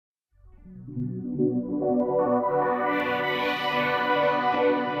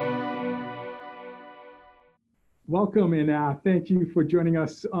Welcome and thank you for joining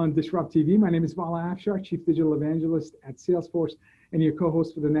us on Disrupt TV. My name is Vala Afshar, Chief Digital Evangelist at Salesforce and your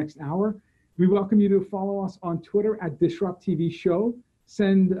co-host for the next hour. We welcome you to follow us on Twitter at Disrupt TV Show.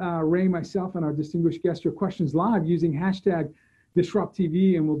 Send Ray, myself, and our distinguished guest your questions live using hashtag Disrupt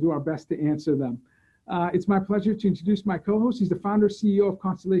TV, and we'll do our best to answer them. It's my pleasure to introduce my co-host. He's the founder, CEO of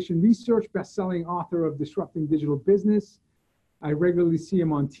Constellation Research, best-selling author of Disrupting Digital Business. I regularly see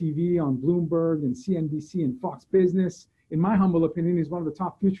him on TV, on Bloomberg and CNBC and Fox Business. In my humble opinion, he's one of the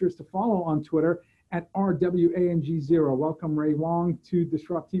top futurists to follow on Twitter at RWAMG0. Welcome, Ray Wang, to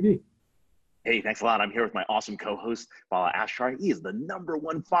Disrupt TV. Hey, thanks a lot. I'm here with my awesome co-host, Vala Afshar. He is the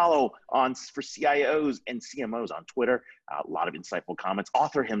 #1 follow for CIOs and CMOs on Twitter. A lot of insightful comments,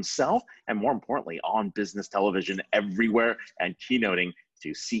 author himself, and more importantly, on business television everywhere and keynoting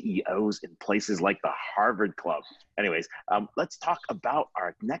to CEOs in places like the Harvard Club. Anyways, let's talk about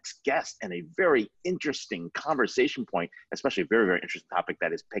our next guest and a very interesting conversation point, especially a very, very interesting topic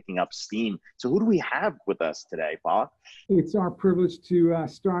that is picking up steam. So who do we have with us today, Vala? It's our privilege to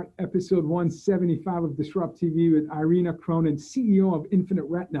start episode 175 of Disrupt TV with Irina Cronin, CEO of Infinite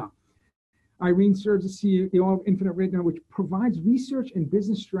Retina. Irene serves as CEO of Infinite Retina, which provides research and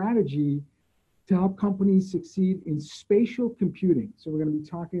business strategy to help companies succeed in spatial computing. So we're going to be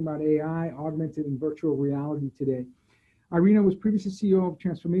talking about AI, augmented and virtual reality today. Irina was previously CEO of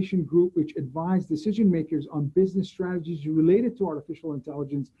Transformation Group, which advised decision makers on business strategies related to artificial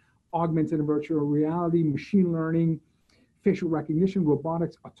intelligence, augmented and virtual reality, machine learning, facial recognition,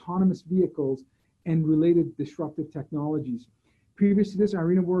 robotics, autonomous vehicles, and related disruptive technologies. Previous to this,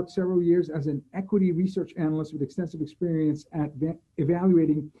 Irina worked several years as an equity research analyst with extensive experience at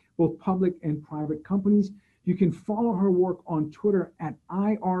evaluating both public and private companies. You can follow her work on Twitter at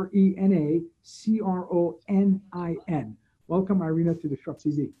IRENACRONIN. Welcome, Irina, to Disrupt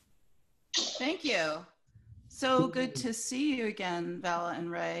TV. Thank you. So good to see you again, Vala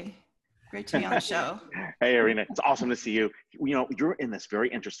and Ray. Great to be on the show. Hey, Irina, it's awesome to see you. You know, you're in this very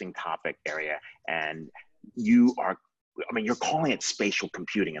interesting topic area, and you're calling it spatial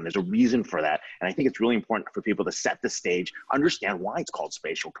computing, and there's a reason for that. And I think it's really important for people to set the stage, understand why it's called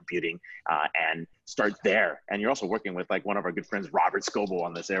spatial computing, and start there. And you're also working with like one of our good friends, Robert Scoble,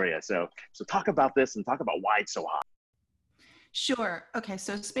 on this area. So talk about this and talk about why it's so hot. Sure. Okay.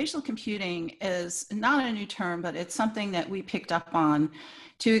 So spatial computing is not a new term, but it's something that we picked up on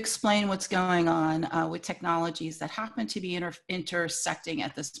to explain what's going on with technologies that happen to be intersecting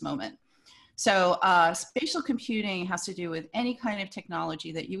at this moment. So spatial computing has to do with any kind of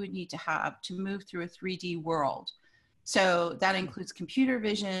technology that you would need to have to move through a 3D world. So that includes computer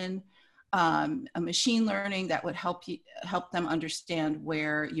vision, a machine learning that would help them understand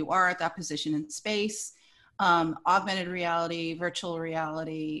where you are at that position in space, augmented reality, virtual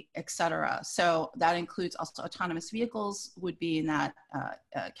reality, etc. So that includes also autonomous vehicles would be in that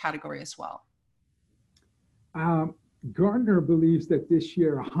category as well. Gartner believes that this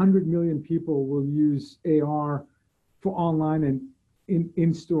year 100 million people will use AR for online and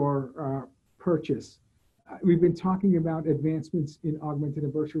in-store purchase. We've been talking about advancements in augmented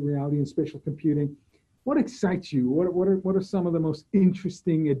and virtual reality and spatial computing. What excites you? What are some of the most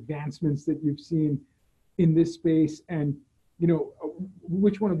interesting advancements that you've seen in this space? And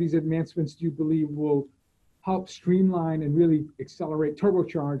which one of these advancements do you believe will help streamline and really accelerate,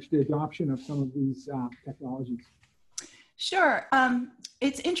 turbocharge the adoption of some of these technologies? Sure.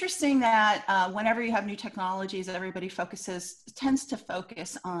 It's interesting that whenever you have new technologies, everybody tends to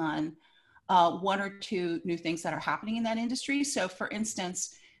focus on one or two new things that are happening in that industry. So for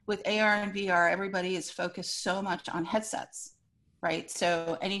instance, with AR and VR, everybody is focused so much on headsets, right?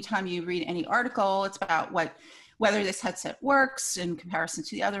 So anytime you read any article, it's about whether this headset works in comparison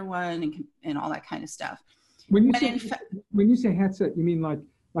to the other one and all that kind of stuff. When you say headset, you mean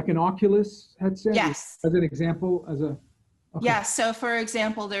like an Oculus headset? Yes. As an example, Okay. Yeah, so for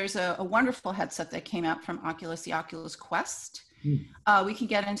example, there's a wonderful headset that came out from Oculus, the Oculus Quest. We can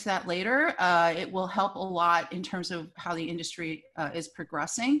get into that later. It will help a lot in terms of how the industry is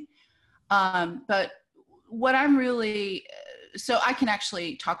progressing. But what I'm really, so I can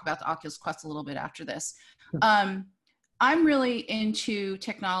actually talk about the Oculus Quest a little bit after this. I'm really into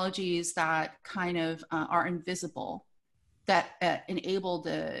technologies that kind of are invisible, that enable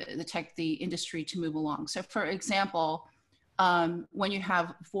the industry to move along. So for example, when you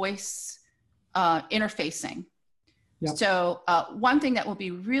have voice interfacing. Yep. So one thing that will be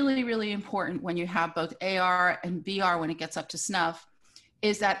really, really important when you have both AR and VR when it gets up to snuff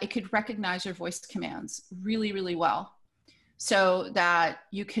is that it could recognize your voice commands really, really well. so that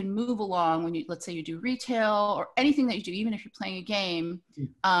you can move along when you, let's say you do retail or anything that you do, even if you're playing a game,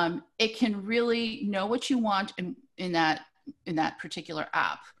 it can really know what you want in that particular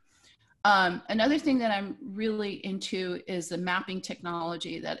app. Another thing that I'm really into is the mapping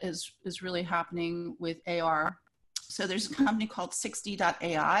technology that is really happening with AR. So there's a company called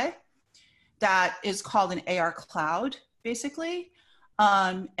 6D.ai that is called an AR cloud, basically.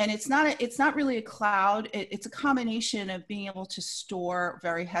 And it's not really a cloud. It's a combination of being able to store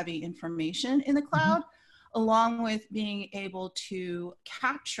very heavy information in the cloud, along with being able to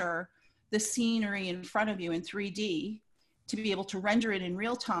capture the scenery in front of you in 3D to be able to render it in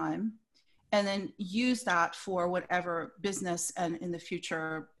real time, and then use that for whatever business, and in the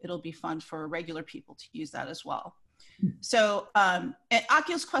future, it'll be fun for regular people to use that as well. So, and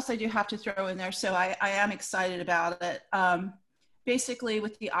Oculus Quest, I do have to throw in there, so I am excited about it. Basically,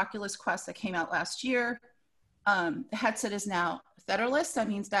 with the Oculus Quest that came out last year, the headset is now tetherless. That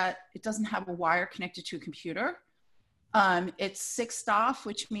means that it doesn't have a wire connected to a computer. It's sixed off,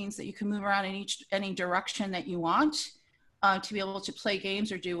 which means that you can move around in any direction that you want. To be able to play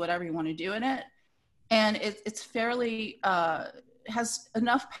games or do whatever you want to do in it. And it's fairly, has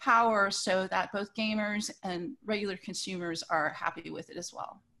enough power so that both gamers and regular consumers are happy with it as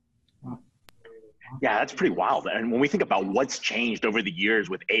well. Wow. Yeah, that's pretty wild. And when we think about what's changed over the years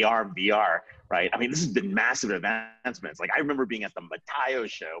with AR and VR, right? I mean, this has been massive advancements. Like I remember being at the Mataio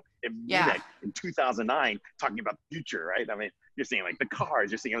show in Munich in 2009, talking about the future, right? I mean, you're seeing like the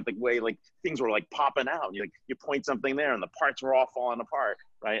cars, you're seeing the way like things were like popping out. You point something there and the parts were all falling apart,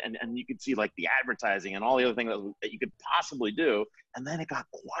 right? And you could see like the advertising and all the other things that you could possibly do. And then it got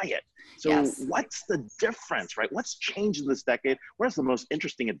quiet. So what's the difference, right? What's changed in this decade? What are the most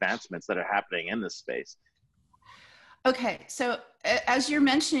interesting advancements that are happening in this space? Okay, so as you're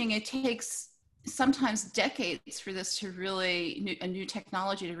mentioning, it takes sometimes decades for this to really, a new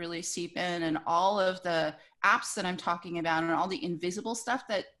technology to really seep in, and all of the apps that I'm talking about and all the invisible stuff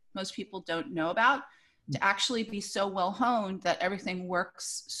that most people don't know about to actually be so well honed that everything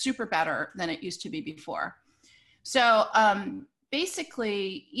works super better than it used to be before. So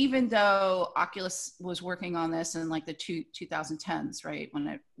basically, even though Oculus was working on this in like the 2010s, right,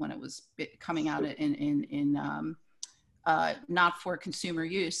 when it was coming out in not for consumer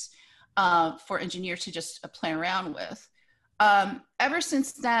use, for engineers to just play around with. Ever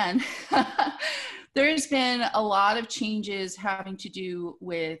since then, there's been a lot of changes having to do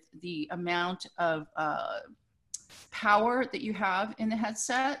with the amount of power that you have in the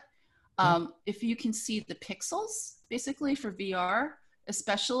headset. If you can see the pixels, basically for VR,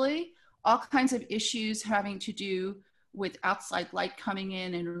 especially, all kinds of issues having to do with outside light coming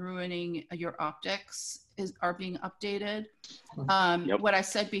in and ruining your optics are being updated. What I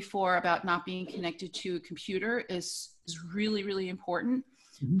said before about not being connected to a computer is really, really important.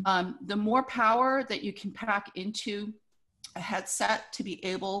 The more power that you can pack into a headset to be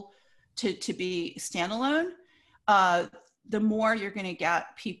able to be standalone, the more you're going to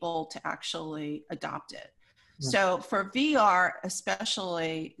get people to actually adopt it. So for VR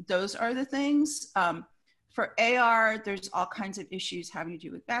especially, those are the things. For AR, there's all kinds of issues having to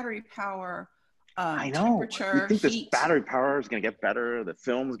do with battery power, I know. temperature, you think heat. This battery power is going to get better, the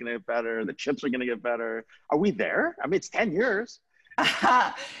film is going to get better, the chips are going to get better. Are we there? I mean, it's 10 years.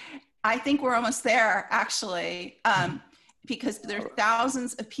 I think we're almost there, actually, because there are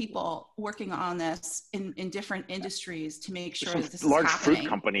thousands of people working on this in different industries to make sure that this is happening. Large fruit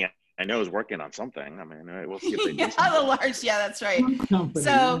company I know is working on something. I mean, we'll see if they do something. That's right.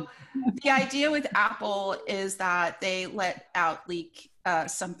 So the idea with Apple is that they let out leak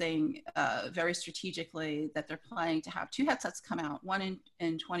something very strategically, that they're planning to have two headsets come out, one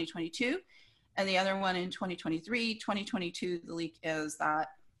in 2022 and the other one in 2023. 2022, the leak is that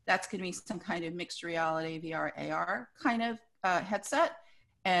that's going to be some kind of mixed reality VR AR kind of headset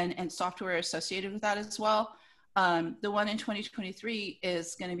and software associated with that as well. The one in 2023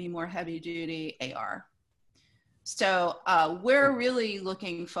 is going to be more heavy duty AR. So we're really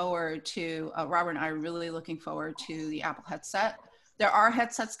looking forward to, Robert and I are really looking forward to the Apple headset. There are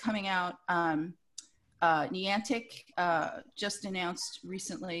headsets coming out. Niantic just announced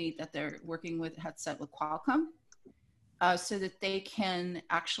recently that they're working with a headset with Qualcomm so that they can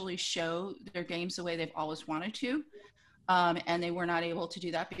actually show their games the way they've always wanted to. And they were not able to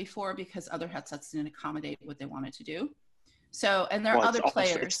do that before because other headsets didn't accommodate what they wanted to do. So, and there are other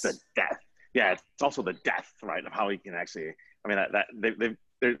players. It's the death. Yeah, it's also the death, right, of how you can actually, I mean,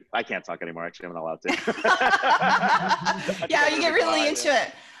 I can't talk anymore, actually, I'm not allowed to. Yeah, you get really into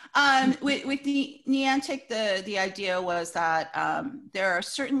it. With the Niantic, the idea was that there are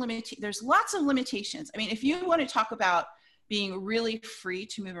certain there's lots of limitations. I mean, if you want to talk about being really free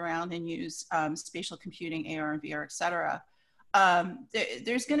to move around and use spatial computing, AR and VR, et cetera,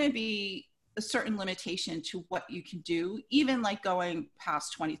 there's going to be a certain limitation to what you can do, even like going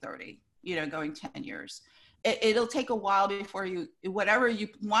past 2030, going 10 years. It'll take a while before whatever you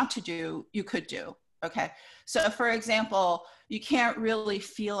want to do, you could do. Okay. So for example, you can't really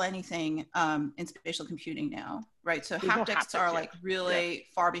feel anything in spatial computing now, right? So haptics are like really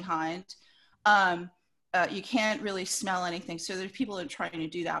far behind. You can't really smell anything. So there's people that are trying to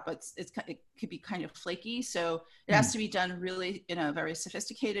do that, but it could be kind of flaky. So it has to be done really in a very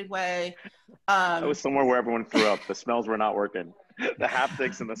sophisticated way. I was somewhere where everyone threw up. The smells were not working. The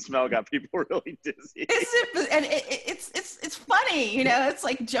haptics and the smell got people really dizzy. It's funny, it's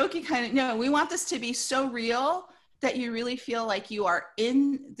like jokey kind of, no, we want this to be so real that you really feel like you are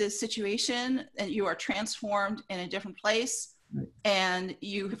in the situation and you are transformed in a different place. Right. And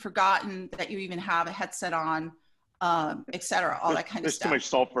you have forgotten that you even have a headset on, et cetera, all that kind of stuff. There's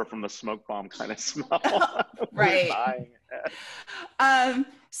too much sulfur from the smoke bomb kind of smell. Right.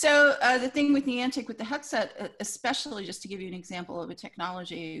 So the thing with Niantic with the headset, especially just to give you an example of a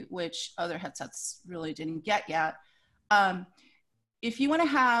technology which other headsets really didn't get yet, if you want to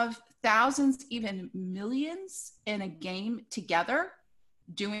have thousands, even millions in a game together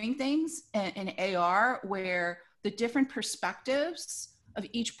doing things in AR where the different perspectives of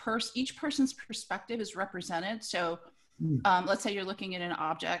each person's perspective is represented. So let's say you're looking at an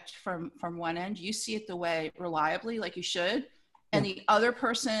object from one end, you see it the way reliably, like you should, and the other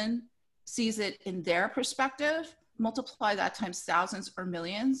person sees it in their perspective, multiply that times thousands or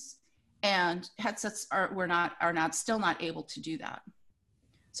millions, and headsets are still not able to do that.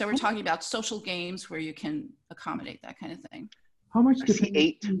 So we're talking about social games where you can accommodate that kind of thing. How much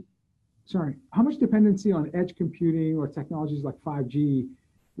dependency on edge computing or technologies like 5G,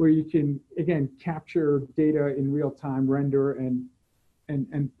 where you can, again, capture data in real time, render and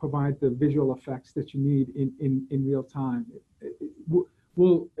provide the visual effects that you need in real time?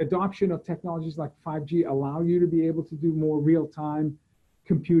 Will adoption of technologies like 5G allow you to be able to do more real time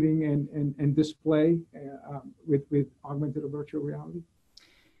computing and display with augmented or virtual reality?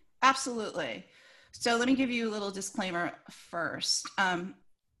 Absolutely. So let me give you a little disclaimer first.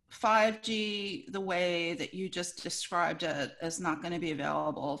 5G, the way that you just described it, is not going to be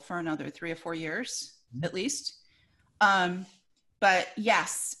available for another 3 or 4 years, at least. But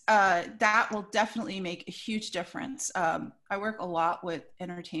yes, that will definitely make a huge difference. I work a lot with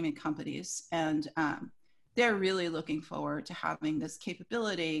entertainment companies, and they're really looking forward to having this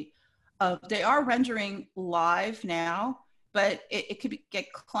capability. They are rendering live now, but it could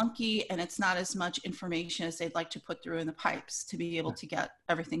get clunky, and it's not as much information as they'd like to put through in the pipes to be able to get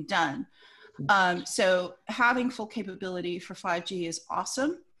everything done. So having full capability for 5G is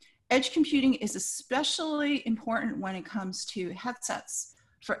awesome. Edge computing is especially important when it comes to headsets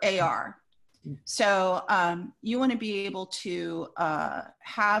for AR. So you want to be able to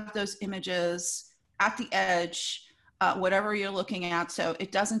have those images at the edge, whatever you're looking at, so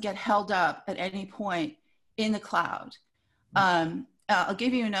it doesn't get held up at any point in the cloud. I'll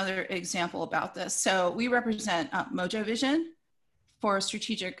give you another example about this. So we represent Mojo Vision for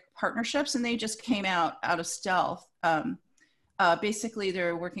strategic partnerships, and they just came out of stealth. Basically,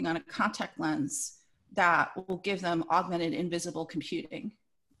 they're working on a contact lens that will give them augmented invisible computing.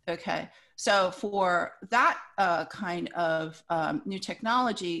 Okay, so for that kind of new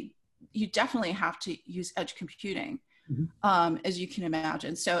technology, you definitely have to use edge computing, as you can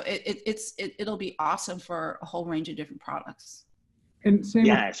imagine. So it'll be awesome for a whole range of different products. And same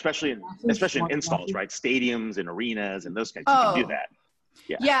especially in installs, right? Stadiums and arenas and those kinds. You can do that.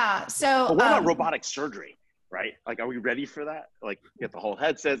 Yeah. So but what about robotic surgery? Right? Like, are we ready for that? Like, you get the whole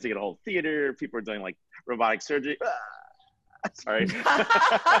headsets, you get a whole theater, people are doing like robotic surgery. Sorry. They've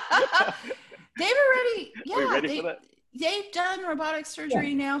already, for that? They've done robotic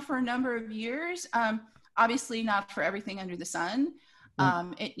surgery now for a number of years. Obviously not for everything under the sun.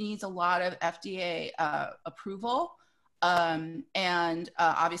 It needs a lot of FDA approval. And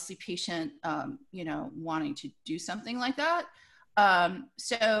obviously patient, wanting to do something like that.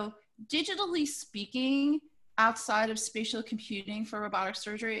 So digitally speaking, outside of spatial computing for robotic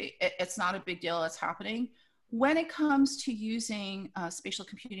surgery, it's not a big deal. It's happening. When it comes to using spatial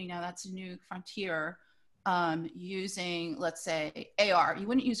computing, now that's a new frontier, using, let's say, AR. You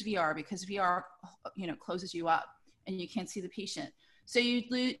wouldn't use VR because VR, closes you up and you can't see the patient. So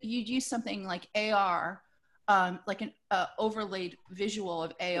you'd use something like AR, like an overlaid visual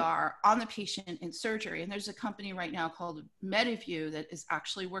of AR on the patient in surgery. And there's a company right now called MediView that is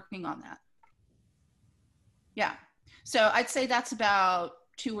actually working on that. Yeah. So I'd say that's about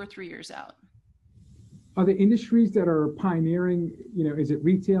 2 or 3 years out. Are the industries that are pioneering, is it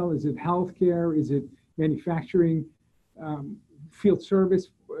retail? Is it healthcare? Is it manufacturing, field service,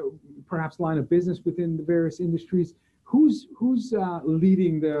 perhaps line of business within the various industries? Who's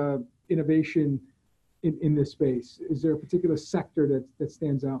leading the innovation in this space? Is there a particular sector that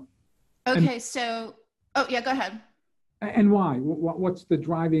stands out? Okay, oh yeah, go ahead. And why? What's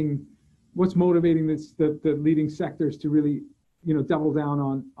motivating the leading sectors to really, double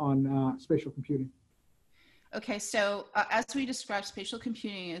down on spatial computing? Okay, so as we described, spatial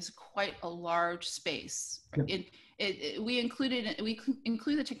computing is quite a large space. Yeah. We include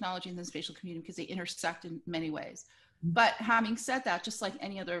the technology in the spatial computing because they intersect in many ways. Mm-hmm. But having said that, just like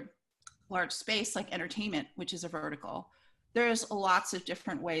any other large space, like entertainment, which is a vertical, there's lots of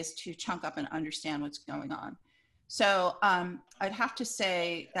different ways to chunk up and understand what's going on. So I'd have to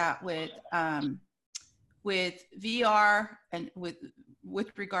say that with VR and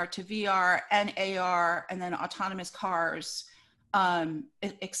with regard to VR and AR and then autonomous cars,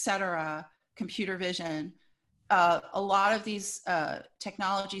 et cetera, computer vision, a lot of these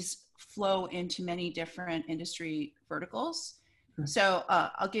technologies flow into many different industry verticals.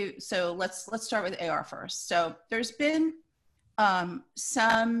 Okay. So let's start with AR first. So there's been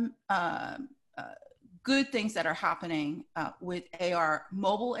some good things that are happening with AR,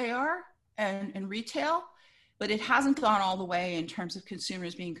 mobile AR and retail, but it hasn't gone all the way in terms of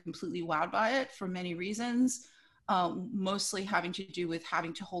consumers being completely wowed by it for many reasons, mostly having to do with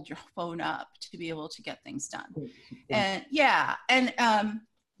having to hold your phone up to be able to get things done. And yeah, and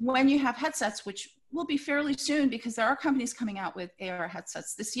when you have headsets, which will be fairly soon because there are companies coming out with AR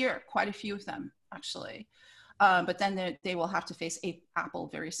headsets this year, quite a few of them actually, but then they will have to face Apple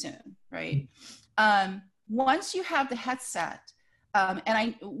very soon, right? Once you have the headset,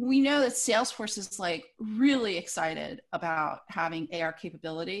 and we know that Salesforce is like really excited about having AR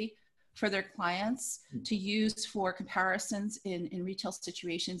capability for their clients to use for comparisons in retail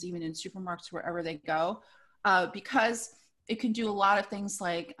situations, even in supermarkets, wherever they go, because it can do a lot of things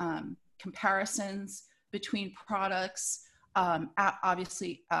like comparisons between products,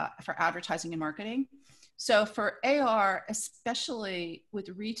 obviously for advertising and marketing. So for AR, especially with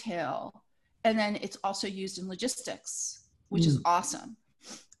retail, and then it's also used in logistics, which is awesome.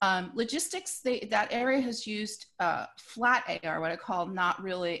 Logistics, that area has used flat AR, what I call not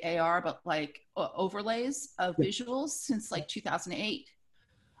really AR, but like overlays of visuals since like 2008.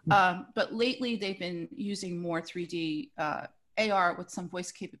 But lately they've been using more 3D AR with some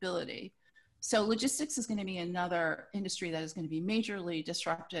voice capability. So logistics is going to be another industry that is going to be majorly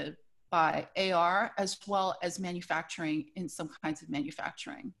disrupted by AR, as well as manufacturing in some kinds of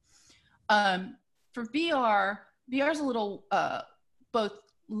manufacturing. For VR is a little both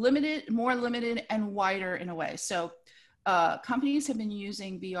more limited and wider in a way. So companies have been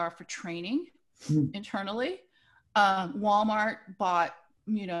using VR for training internally. Walmart bought,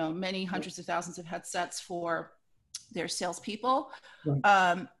 many hundreds of thousands of headsets for their salespeople,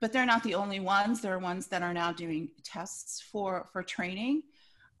 right. But they're not the only ones. There are ones that are now doing tests for training.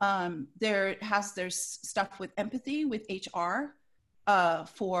 There's stuff with empathy, with HR,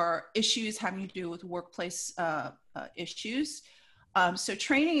 for issues having to do with workplace issues. So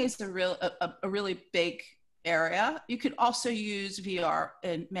training is a really big area. You could also use VR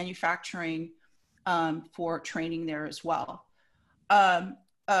in manufacturing for training there as well.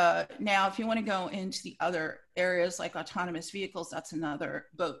 Now, if you want to go into the other areas like autonomous vehicles, that's another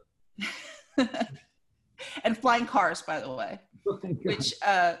boat. And flying cars, by the way, which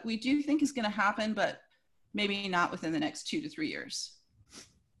we do think is going to happen, but maybe not within the next 2 to 3 years.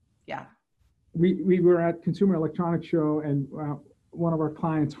 Yeah. We were at Consumer Electronics Show, and one of our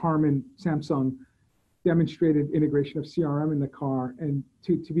clients, Harman Samsung, demonstrated integration of CRM in the car, and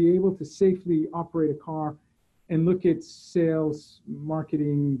to be able to safely operate a car and look at sales,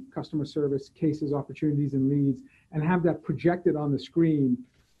 marketing, customer service cases, opportunities, and leads, and have that projected on the screen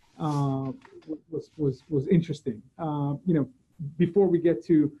was interesting. Before we get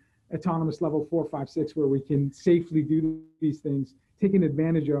to autonomous level 4, 5, 6, where we can safely do these things, taking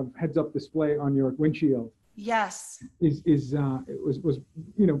advantage of heads-up display on your windshield. Yes. Was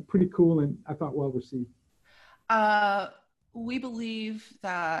pretty cool, and I thought well received. We believe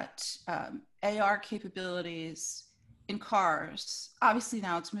that AR capabilities in cars, obviously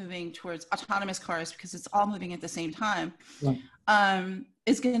now it's moving towards autonomous cars because it's all moving at the same time, right.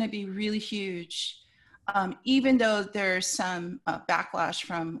 Is going to be really huge. Even though there's some backlash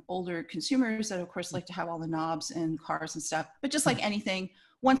from older consumers that of course like to have all the knobs in cars and stuff, but just like anything,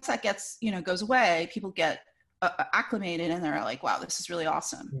 once that gets, goes away, people get acclimated and they're like, wow, this is really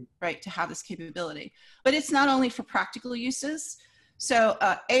awesome, right, to have this capability. But it's not only for practical uses. So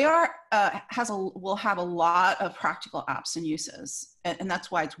AR will have a lot of practical apps and uses, and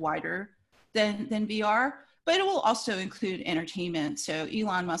that's why it's wider than VR. But it will also include entertainment. So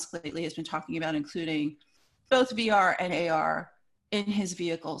Elon Musk lately has been talking about including both VR and AR in his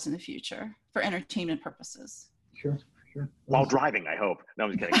vehicles in the future for entertainment purposes. Sure, sure. While driving, I hope. No,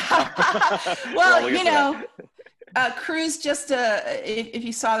 I'm just kidding. Well, you know, Cruise just if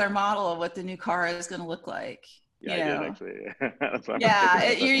you saw their model of what the new car is going to look like. Yeah, you I know. did actually. That's what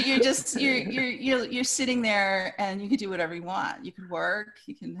you're sitting there and you can do whatever you want. You can work,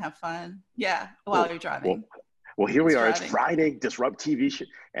 you can have fun. Yeah, while you're driving. Well, here we are. It's Friday, Disrupt TV,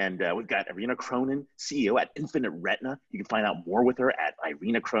 and we've got Irina Cronin, CEO at Infinite Retina. You can find out more with her at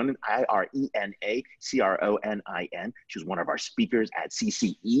Irina Cronin, IRENA CRONIN. She was one of our speakers at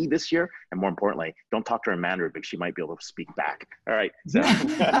CCE this year, and more importantly, don't talk to her in Mandarin because she might be able to speak back. All right. So.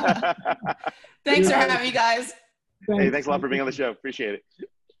 Thanks for having me, guys. Hey, thanks a lot for being on the show. Appreciate it.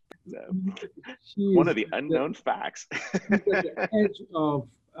 One of the unknown facts. She's at the edge of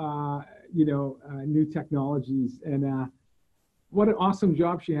new technologies, and what an awesome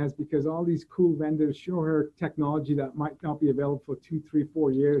job she has, because all these cool vendors show her technology that might not be available for 2, 3, 4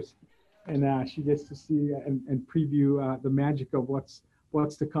 years, and she gets to see and preview the magic of what's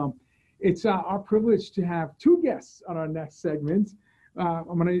to come. It's our privilege to have 2 guests on our next segment.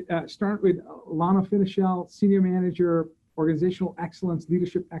 I'm going to start with Lana Finichel, Senior Manager, Organizational Excellence,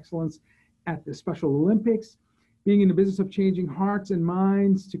 Leadership Excellence at the Special Olympics. Being in the business of changing hearts and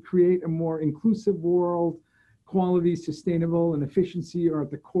minds to create a more inclusive world, quality, sustainable, and efficiency are at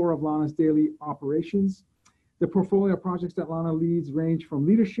the core of Lana's daily operations. The portfolio of projects that Lana leads range from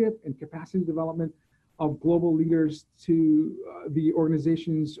leadership and capacity development of global leaders to the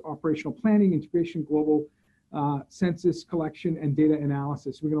organization's operational planning, integration, global census collection, and data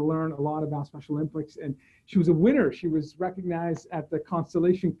analysis. We're going to learn a lot about Special Olympics, and she was a winner. She was recognized at the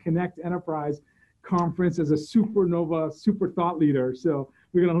Constellation Connect Enterprise Conference as a supernova, super thought leader. So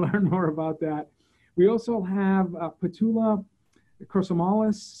we're going to learn more about that. We also have Petula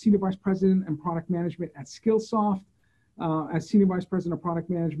Korsomalis, Senior Vice President and Product Management at Skillsoft. As Senior Vice President of Product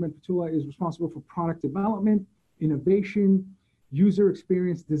Management, Petula is responsible for product development, innovation, user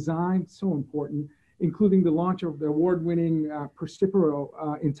experience design, so important, including the launch of the award-winning Percipero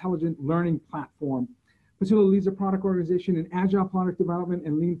intelligent learning platform. Petula leads a product organization in agile product development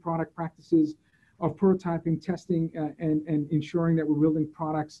and lean product practices of prototyping, testing, and ensuring that we're building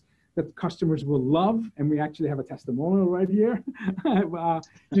products that customers will love. And we actually have a testimonial right here.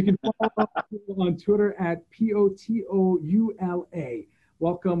 You can follow people on Twitter at POTOULA.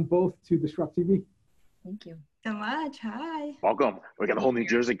 Welcome both to Disrupt TV. Thank you so much. Hi. Welcome. We got a whole New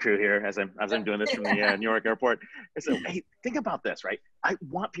Jersey crew here as I'm doing this from the New York airport. So, hey, think about this, right? I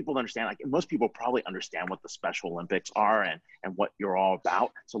want people to understand, like most people probably understand what the Special Olympics are and what you're all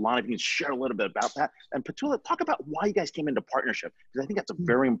about. So Lana, if you can share a little bit about that. And Petula, talk about why you guys came into partnership, because I think that's a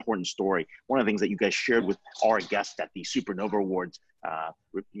very important story. One of the things that you guys shared with our guests at the Supernova Awards, at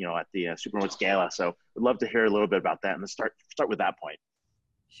the Supernova Gala. So we'd love to hear a little bit about that, and let's start with that point.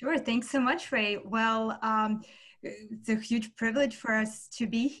 Sure. Thanks so much, Ray. Well, it's a huge privilege for us to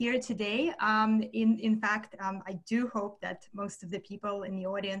be here today. In fact, I do hope that most of the people in the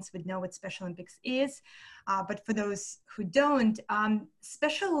audience would know what Special Olympics is. But for those who don't,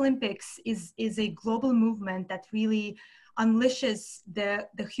 Special Olympics is a global movement that really unleashes the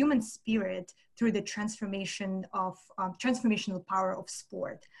human spirit through the transformational power of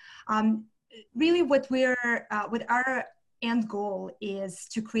sport. Really, what our end goal is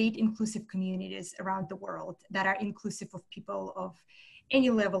to create inclusive communities around the world that are inclusive of people of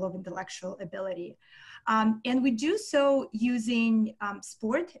any level of intellectual ability. And we do so using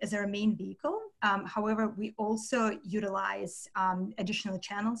sport as our main vehicle. However, we also utilize additional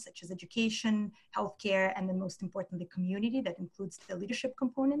channels such as education, healthcare, and then most importantly, community that includes the leadership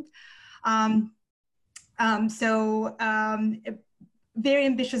component. Very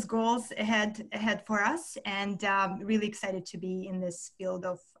ambitious goals ahead for us, and really excited to be in this field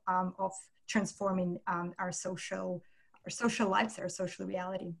of transforming our social lives, our social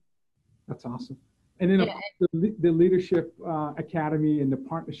reality. That's awesome. And then the Leadership Academy and the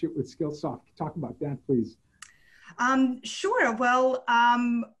partnership with Skillsoft. Talk about that, please. Sure. Well,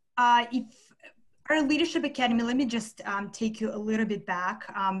 if our Leadership Academy, let me just take you a little bit back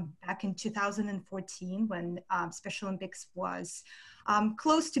in 2014 when Special Olympics was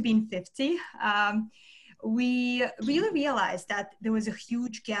close to being 50. We really realized that there was a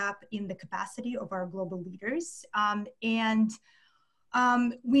huge gap in the capacity of our global leaders, and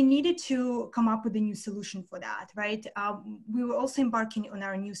we needed to come up with a new solution for that, right? We were also embarking on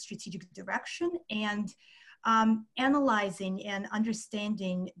our new strategic direction, and analyzing and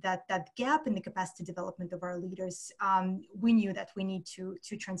understanding that gap in the capacity development of our leaders, we knew that we need to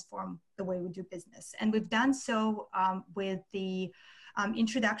transform the way we do business. And we've done so with the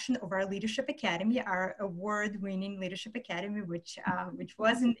introduction of our Leadership Academy, our award-winning Leadership Academy, which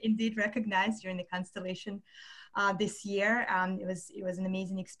was indeed recognized during the Constellation this year. It was an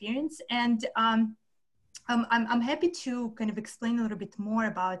amazing experience. And I'm happy to kind of explain a little bit more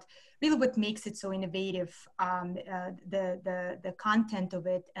about really what makes it so innovative, the content of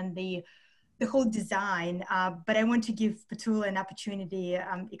it and the whole design. But I want to give Petul an opportunity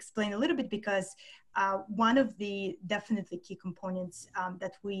explain a little bit, because one of the definitely key components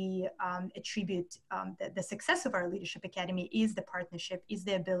that we attribute the success of our Leadership Academy is the partnership, is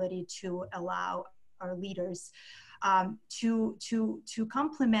the ability to allow our leaders to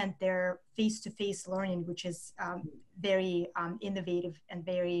complement their face-to-face learning, which is very innovative and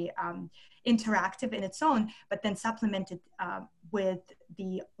very interactive in its own, but then supplemented with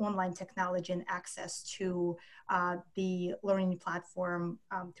the online technology and access to the learning platform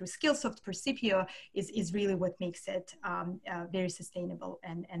through Skillsoft, Percipio is really what makes it very sustainable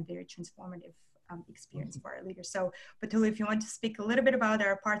and very transformative experience for our leaders. So, Petul, if you want to speak a little bit about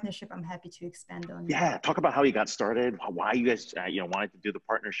our partnership, I'm happy to expand on that. Yeah, talk about how you got started, why you guys wanted to do the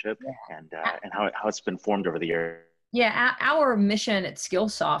partnership, and how it's been formed over the years. Yeah, our mission at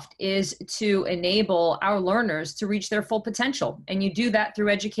Skillsoft is to enable our learners to reach their full potential. And you do that through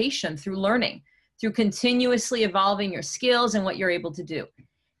education, through learning, through continuously evolving your skills and what you're able to do.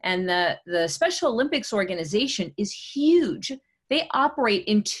 And the Special Olympics organization is huge. They operate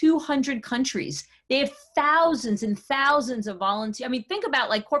in 200 countries. They have thousands and thousands of volunteers. I mean, think about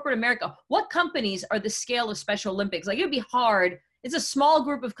like corporate America. What companies are the scale of Special Olympics? Like, it would be hard. It's a small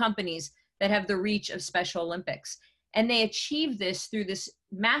group of companies that have the reach of Special Olympics. And they achieve this through this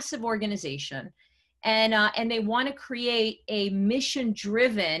massive organization. And they want to create a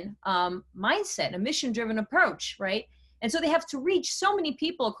mission-driven mindset, a mission-driven approach, right? And so they have to reach so many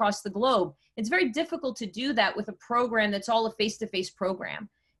people across the globe. It's very difficult to do that with a program that's all a face-to-face program.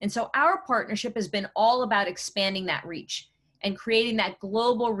 And so our partnership has been all about expanding that reach and creating that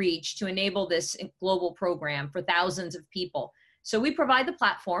global reach to enable this global program for thousands of people. So we provide the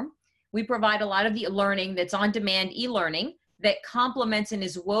platform. We provide a lot of the learning that's on-demand e-learning that complements and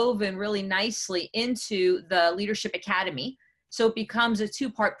is woven really nicely into the Leadership Academy. So it becomes a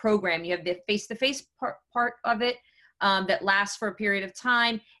two-part program. You have the face-to-face part of it, that lasts for a period of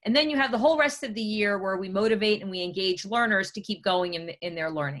time. And then you have the whole rest of the year where we motivate and we engage learners to keep going in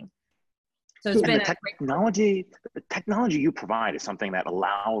their learning. So it's been the technology you provide is something that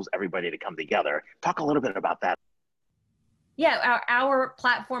allows everybody to come together. Talk a little bit about that. Yeah, our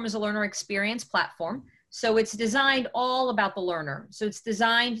platform is a learner experience platform. So it's designed all about the learner. So it's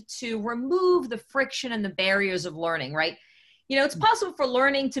designed to remove the friction and the barriers of learning, right? It's possible for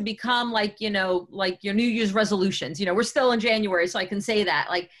learning to become like your New Year's resolutions. We're still in January, so I can say that.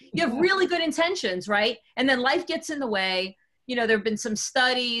 Like, you have really good intentions, right? And then life gets in the way. There have been some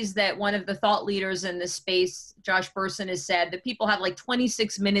studies that one of the thought leaders in this space, Josh Bersin, has said that people have like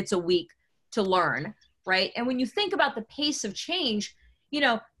 26 minutes a week to learn, right? And when you think about the pace of change,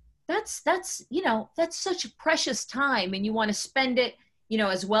 that's such a precious time, and you want to spend it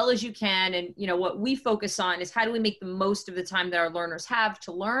as well as you can. And, what we focus on is how do we make the most of the time that our learners have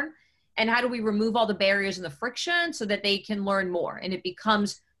to learn, and how do we remove all the barriers and the friction so that they can learn more and it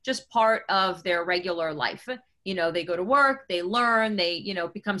becomes just part of their regular life. They go to work, they learn,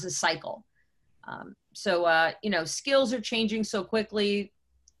 it becomes a cycle. Skills are changing so quickly,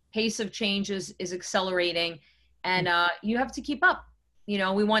 pace of change is accelerating, and you have to keep up.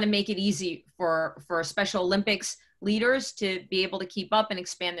 We want to make it easy for Special Olympics leaders to be able to keep up and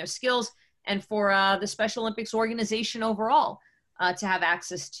expand their skills, and for the Special Olympics organization overall to have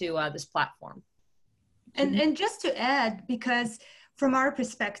access to this platform. And just to add, because from our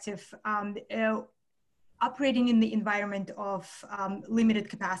perspective, operating in the environment of limited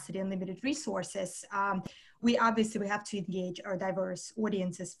capacity and limited resources, we have to engage our diverse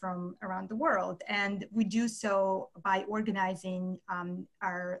audiences from around the world. And we do so by organizing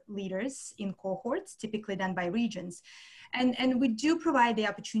our leaders in cohorts, typically done by regions. And we do provide the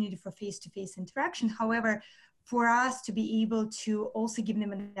opportunity for face-to-face interaction. However, for us to be able to also give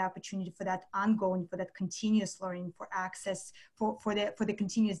them an opportunity for that ongoing, for that continuous learning, for access, for the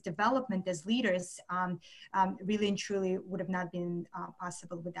continuous development as leaders, really and truly would have not been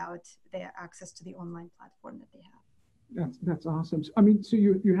possible without their access to the online platform that they have. That's awesome. So, I mean, so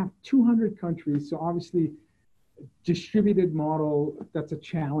you have 200 countries, so obviously distributed model, that's a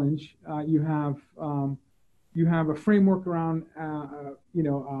challenge. You have a framework around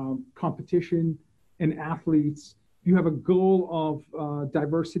competition and athletes. You have a goal of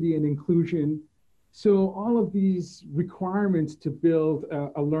diversity and inclusion. So all of these requirements to build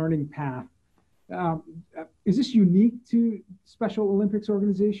a learning path, is this unique to Special Olympics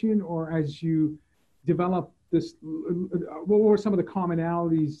organization, or as you develop this, what were some of the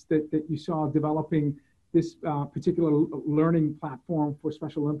commonalities that you saw developing this particular learning platform for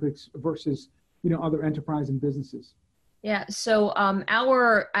Special Olympics versus, other enterprise and businesses? Yeah, so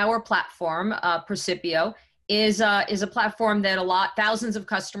our platform, Percipio, is a platform that thousands of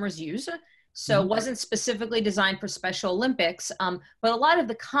customers use. So it wasn't specifically designed for Special Olympics, but a lot of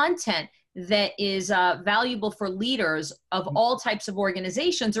the content that is valuable for leaders of all types of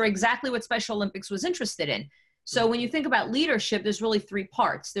organizations are exactly what Special Olympics was interested in. So when you think about leadership, there's really three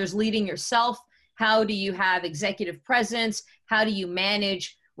parts. There's leading yourself. How do you have executive presence? How do you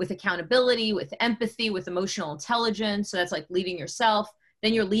manage with accountability, with empathy, with emotional intelligence? So that's like leading yourself.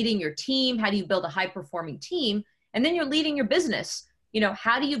 Then you're leading your team. How do you build a high-performing team? And then you're leading your business.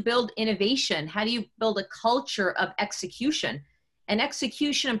 How do you build innovation? How do you build a culture of execution? And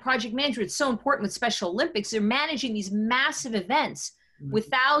execution and project management is so important with Special Olympics. They're managing these massive events with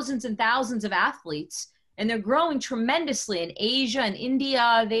thousands and thousands of athletes, and they're growing tremendously in Asia and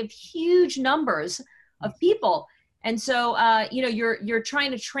India. They have huge numbers of people. And so, you're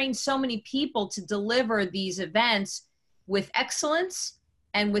trying to train so many people to deliver these events with excellence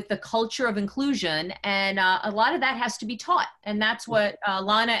and with the culture of inclusion. And a lot of that has to be taught. And that's what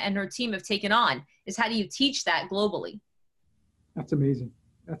Lana and her team have taken on, is how do you teach that globally? That's amazing.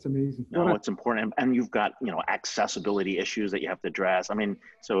 That's amazing. No, it's important. And you've got, accessibility issues that you have to address. I mean,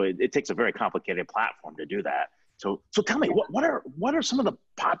 so it takes a very complicated platform to do that. So tell me, what are some of the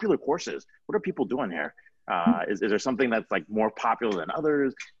popular courses? What are people doing here? Is there something that's like more popular than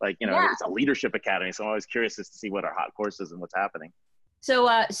others? Like, It's a leadership academy. So I'm always curious as to see what are hot courses and what's happening. So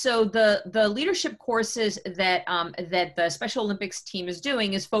the leadership courses that the Special Olympics team is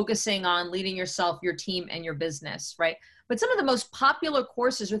doing is focusing on leading yourself, your team, and your business, right? But some of the most popular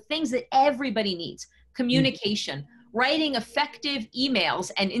courses are things that everybody needs. Communication, writing effective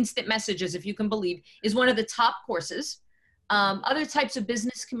emails and instant messages, if you can believe, is one of the top courses. Other types of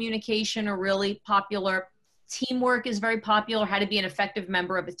business communication are really popular. Teamwork is very popular, how to be an effective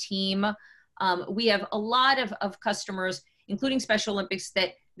member of a team. We have a lot of customers, including Special Olympics,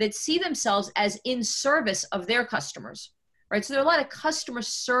 that see themselves as in service of their customers, right? So there are a lot of customer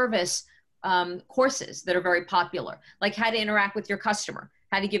service courses that are very popular, like how to interact with your customer,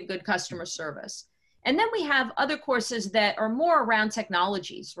 how to give good customer service. And then we have other courses that are more around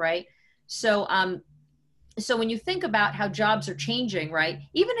technologies, right? So when you think about how jobs are changing, right?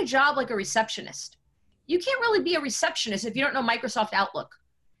 Even a job like a receptionist, you can't really be a receptionist if you don't know Microsoft Outlook,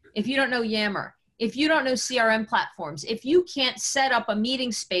 if you don't know Yammer, if you don't know CRM platforms, if you can't set up a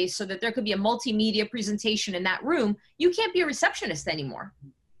meeting space so that there could be a multimedia presentation in that room, you can't be a receptionist anymore.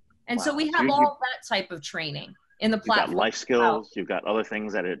 And so we have all that type of training in the platform. You've got life skills, you've got other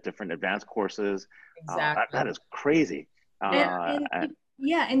things that are different advanced courses. Exactly. That is crazy. And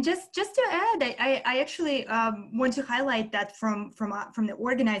just to add, I actually want to highlight that from the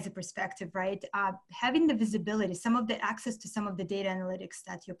organizer perspective, right? Having the visibility, some of the access to some of the data analytics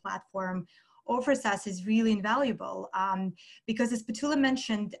that your platform offers us is really invaluable, because as Petula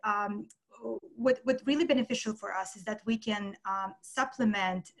mentioned, what really beneficial for us is that we can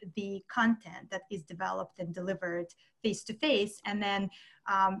supplement the content that is developed and delivered face-to-face, and then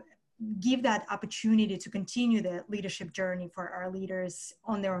give that opportunity to continue the leadership journey for our leaders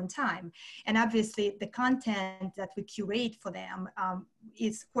on their own time. And obviously the content that we curate for them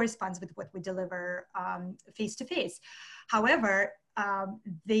corresponds with what we deliver face-to-face. However,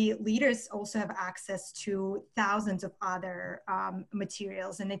 the leaders also have access to thousands of other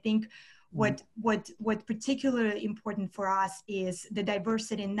materials. And I think what particularly important for us is the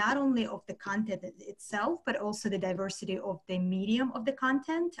diversity, not only of the content itself, but also the diversity of the medium of the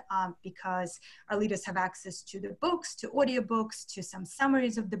content, because our leaders have access to the books, to audiobooks, to some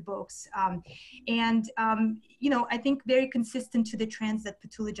summaries of the books. I think very consistent to the trends that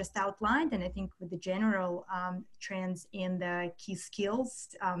Petula just outlined, and I think with the general trends in the key skills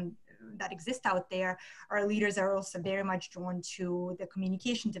that exist out there, our leaders are also very much drawn to the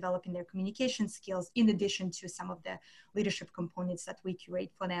communication, developing their communication skills, in addition to some of the leadership components that we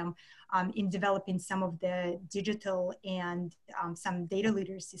curate for them, in developing some of the digital and some data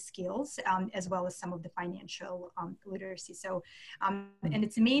literacy skills, as well as some of the financial literacy. So, and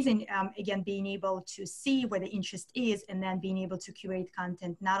it's amazing, again, being able to see where the interest is, and then being able to curate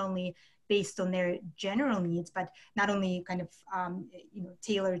content, not only based on their general needs, but not only kind of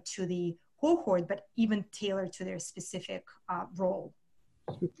tailored to the cohort, but even tailored to their specific role.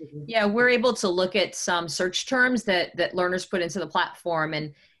 Yeah, we're able to look at some search terms that learners put into the platform,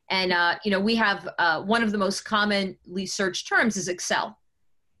 and you know, we have one of the most commonly searched terms is Excel,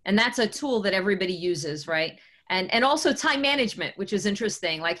 and that's a tool that everybody uses, right? And also time management, which is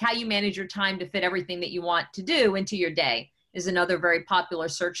interesting, like how you manage your time to fit everything that you want to do into your day is another very popular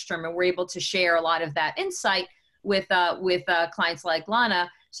search term, and we're able to share a lot of that insight with clients like Lana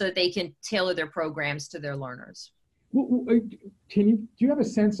so that they can tailor their programs to their learners. Well, do you have a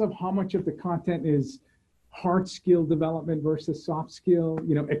sense of how much of the content is hard skill development versus soft skill?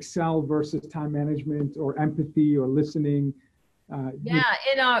 You know, Excel versus time management, or empathy, or listening? Yeah,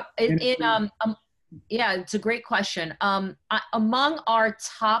 yeah, it's a great question. Among our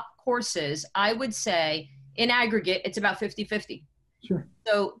top courses, I would say in aggregate, it's about 50-50. Sure.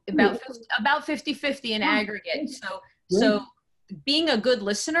 So about 50-50 in aggregate. So being a good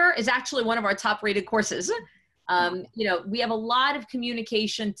listener is actually one of our top rated courses. You know, we have a lot of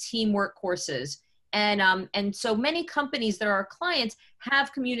communication teamwork courses. And so many companies that are our clients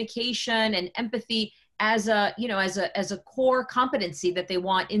have communication and empathy as a, you know, as a core competency that they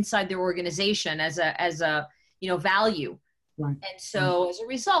want inside their organization as a, you know, value. Right. And so as a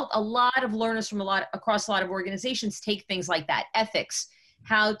result, a lot of learners from across a lot of organizations take things like that, ethics,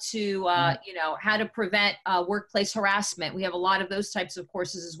 how to, you know, how to prevent workplace harassment. We have a lot of those types of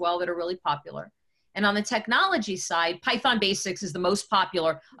courses as well that are really popular. And on the technology side, Python Basics is the most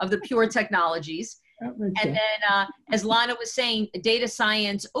popular of the pure technologies. And then, as Lana was saying, data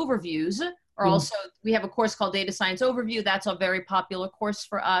science overviews are also, we have a course called Data Science Overview. That's a very popular course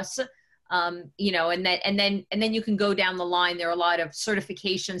for us. You know, and then you can go down the line. There are a lot of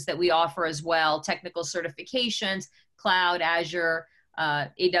certifications that we offer as well, technical certifications, cloud, Azure,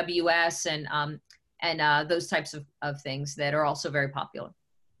 AWS, and those types of things that are also very popular.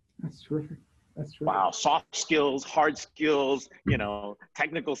 That's terrific. That's terrific. Wow, soft skills, hard skills, you know,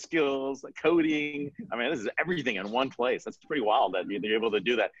 technical skills, coding. I mean, this is everything in one place. That's pretty wild that you're able to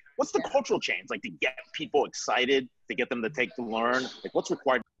do that. What's the cultural change, like, to get people excited, to get them to take to learn? Like, what's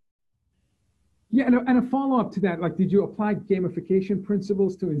required? Yeah, and a follow-up to that, like, did you apply gamification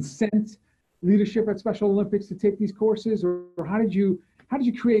principles to incent leadership at Special Olympics to take these courses, or how did you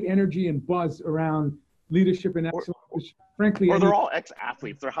create energy and buzz around leadership and excellence? Which, frankly, or they're all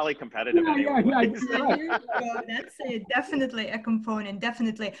ex-athletes. They're highly competitive. Yeah. That's definitely a component.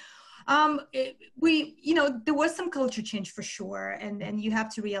 Definitely. We, you know, there was some culture change for sure, and you have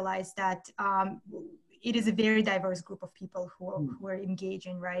to realize that it is a very diverse group of people who are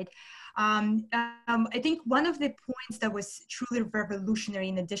engaging, right? I think one of the points that was truly revolutionary,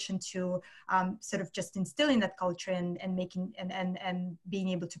 in addition to sort of just instilling that culture and making and being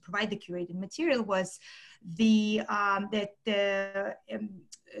able to provide the curated material, was the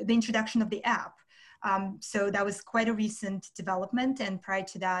introduction of the app. So that was quite a recent development, and prior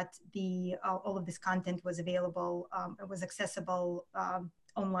to that, all of this content was available. It was accessible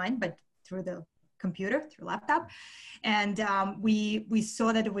online, but through the computer, through laptop, and we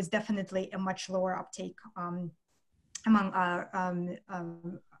saw that it was definitely a much lower uptake among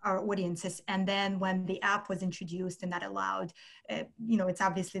our audiences. And then when the app was introduced, and that allowed, you know, it's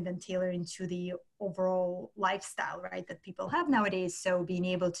obviously then tailored into the overall lifestyle, right, that people have nowadays. So being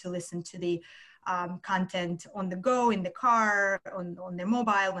able to listen to the content on the go, in the car, on their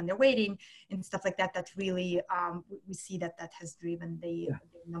mobile when they're waiting, and stuff like that, that really, we see that has driven the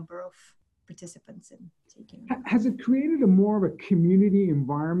number of participants in taking. Has it created a more of a community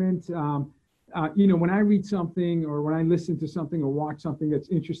environment? You know, when I read something, or when I listen to something, or watch something that's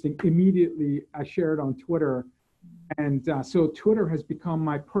interesting, immediately I share it on Twitter. And so Twitter has become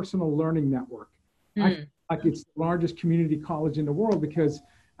my personal learning network. I feel like it's the largest community college in the world, because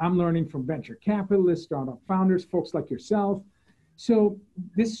I'm learning from venture capitalists, startup founders, folks like yourself. So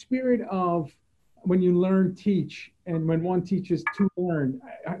this spirit of, when you learn, teach, and when one teaches, to learn,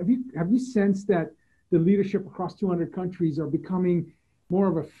 have you sensed that the leadership across 200 countries are becoming more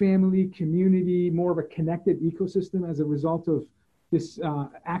of a family, community, more of a connected ecosystem as a result of this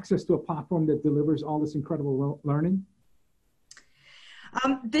access to a platform that delivers all this incredible learning?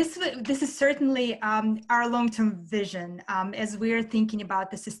 This is certainly our long-term vision as we're thinking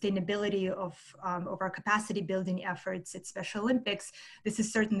about the sustainability of our capacity building efforts at Special Olympics. This is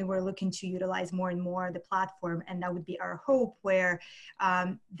certainly, we're looking to utilize more and more the platform, and that would be our hope, where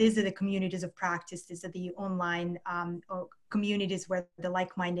these are the communities of practice, these are the online communities where the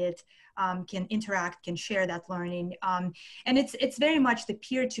like-minded can interact, can share that learning. And it's very much the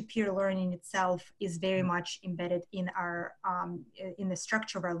peer-to-peer learning itself is very much embedded in our in the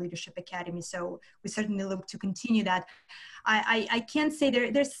structure of our Leadership Academy. So we certainly look to continue that. I can't say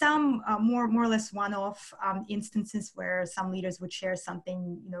there's some more or less one-off instances where some leaders would share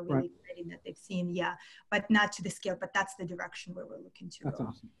something, really exciting that they've seen, but not to the scale. But that's the direction where we're looking to. That's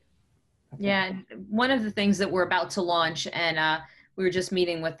awesome. Yeah, one of the things that we're about to launch, and we were just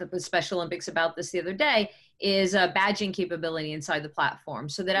meeting with the Special Olympics about this the other day, is a badging capability inside the platform,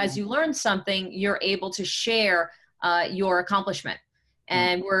 so that as you learn something, you're able to share your accomplishment.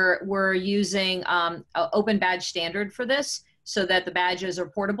 And we're using an open badge standard for this, so that the badges are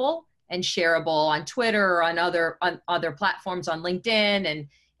portable and shareable on Twitter or on other platforms, on LinkedIn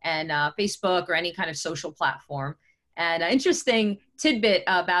and Facebook or any kind of social platform. And an interesting tidbit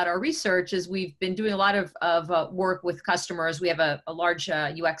about our research is we've been doing a lot of work with customers. We have a large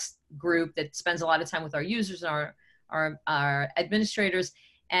UX group that spends a lot of time with our users and our administrators.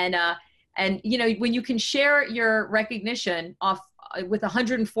 And when you can share your recognition off with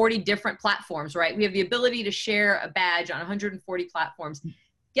 140 different platforms, right? We have the ability to share a badge on 140 platforms.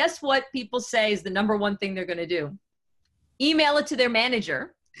 Guess what people say is the number one thing they're going to do? Email it to their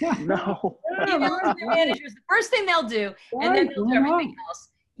manager. No. Email it to their manager is the first thing they'll do, and then they'll do everything else.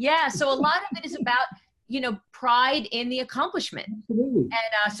 Yeah, so a lot of it is about, pride in the accomplishment. Absolutely.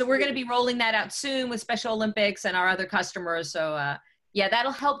 And so we're going to be rolling that out soon with Special Olympics and our other customers. So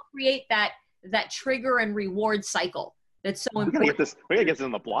that'll help create that trigger and reward cycle. That's so important. We gotta get this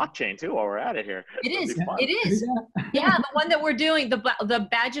on the blockchain too while we're at it here. It is. Yeah, the one that we're doing, the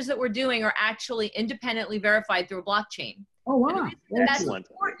badges that we're doing are actually independently verified through a blockchain. Oh, wow. That's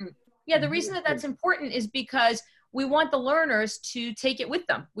important. Yeah, the reason that that's important is because we want the learners to take it with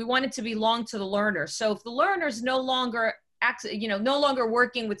them. We want it to belong to the learner. So if the learner's no longer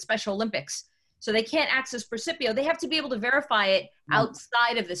working with Special Olympics, so they can't access Percipio, they have to be able to verify it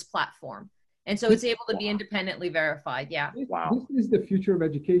outside of this platform. And so it's able to be independently verified. Yeah. Wow. This is the future of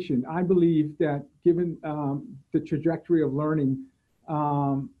education. I believe that given the trajectory of learning,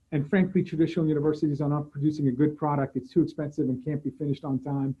 and frankly, traditional universities are not producing a good product. It's too expensive and can't be finished on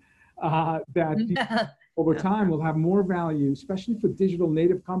time. That over time will have more value, especially for digital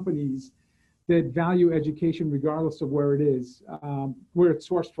native companies that value education regardless of where it is, where it's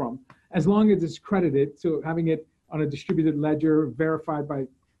sourced from, as long as it's credited. So having it on a distributed ledger verified by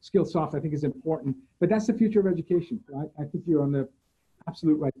Skillsoft, I think, is important. But that's the future of education. I think you're on the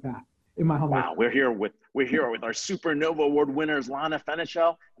absolute right path. In my humble. Wow, we're here with our Supernova Award winners, Lana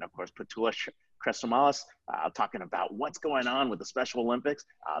Fenichel, and of course Petula Kresomalis, talking about what's going on with the Special Olympics,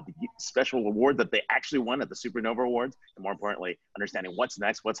 the special award that they actually won at the Supernova Awards, and more importantly, understanding what's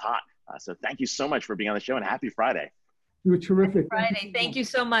next, what's hot. So thank you so much for being on the show, and happy Friday. You were terrific. Friday. Thank you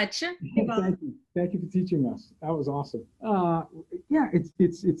so much. Thank you. Thank you for teaching us. That was awesome.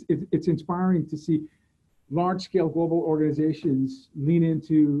 It's inspiring to see large-scale global organizations lean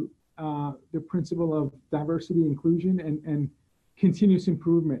into the principle of diversity, inclusion, and continuous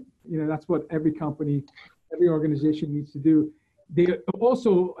improvement. That's what every company, every organization needs to do.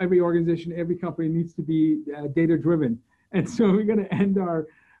 Every organization, every company needs to be data-driven. And so we're going to end our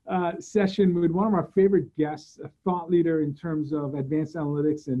session with one of our favorite guests, a thought leader in terms of advanced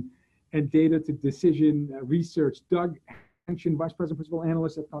analytics and data to decision research. Doug Henschen, Vice President, Principal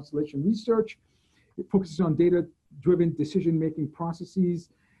Analyst at Constellation Research. It focuses on data-driven decision-making processes.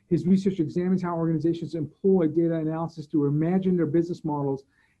 His research examines how organizations employ data analysis to imagine their business models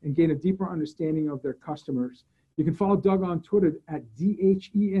and gain a deeper understanding of their customers. You can follow Doug on Twitter at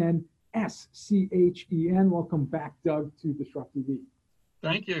DHENSCHEN. Welcome back, Doug, to Disrupt TV.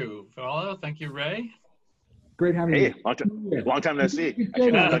 Thank you, Vala. Thank you, Ray. Great having you. Long time no see.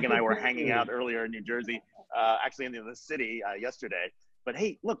 Actually, Doug and I were hanging out earlier in New Jersey, actually in the city yesterday. But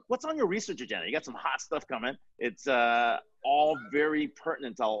hey, look, what's on your research agenda? You got some hot stuff coming. It's all very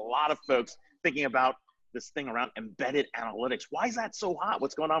pertinent to a lot of folks thinking about this thing around embedded analytics. Why is that so hot?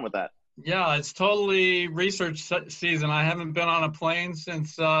 What's going on with that? Yeah, it's totally research season. I haven't been on a plane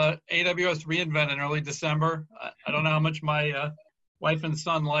since AWS reInvent in early December. I don't know how much my wife and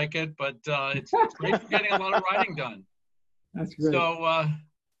son like it, but it's great for getting a lot of writing done. That's great. So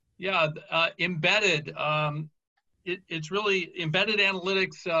embedded, it's really embedded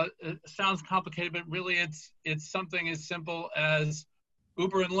analytics. Sounds complicated, but really it's something as simple as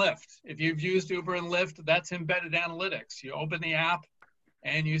Uber and Lyft. If you've used Uber and Lyft, that's embedded analytics. You open the app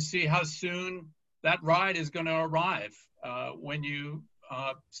and you see how soon that ride is going to arrive. When you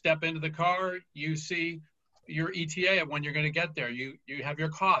step into the car, you see your ETA of when you're going to get there. You have your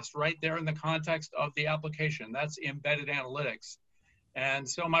cost right there in the context of the application. That's embedded analytics. And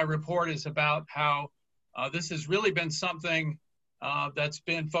so my report is about how this has really been something that's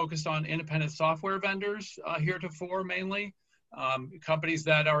been focused on independent software vendors heretofore mainly. Companies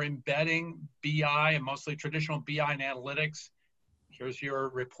that are embedding BI and mostly traditional BI and analytics. Here's your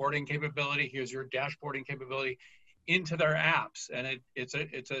reporting capability. Here's your dashboarding capability into their apps. And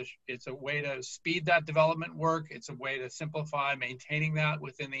it's a way to speed that development work. It's a way to simplify maintaining that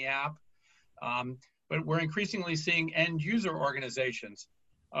within the app. But we're increasingly seeing end user organizations.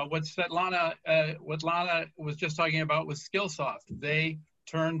 What Lana was just talking about with Skillsoft. They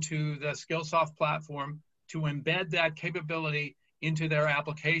turned to the Skillsoft platform to embed that capability into their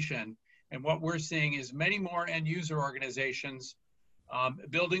application. And what we're seeing is many more end user organizations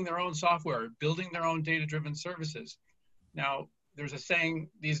building their own software, building their own data-driven services. Now, there's a saying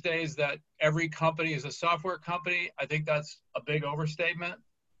these days that every company is a software company. I think that's a big overstatement.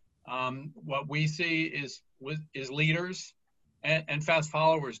 What we see is leaders and fast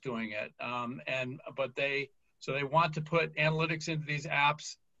followers doing it. But they want to put analytics into these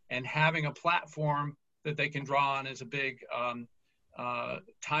apps, and having a platform that they can draw on is a big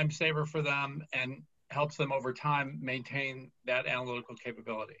time saver for them and helps them over time maintain that analytical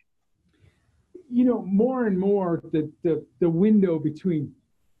capability. You know, more and more the window between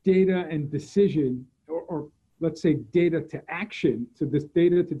data and decision, or let's say data to action, so this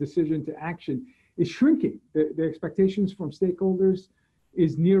data to decision to action is shrinking. The expectations from stakeholders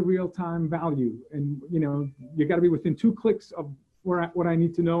is near real-time value. And, you know, you got to be within 2 clicks of what I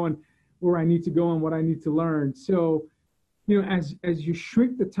need to know and where I need to go and what I need to learn. So, you know, as you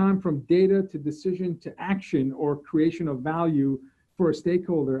shrink the time from data to decision to action or creation of value for a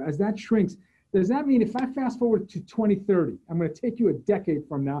stakeholder, as that shrinks, does that mean if I fast forward to 2030, I'm going to take you a decade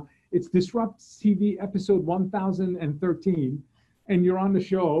from now, it's Disrupt TV episode 1013, and you're on the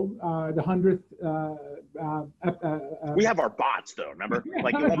show, the 100th. We have our bots though, remember?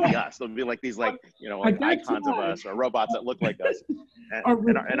 Like it won't be us. There'll be like these like icons of us or robots that look like us.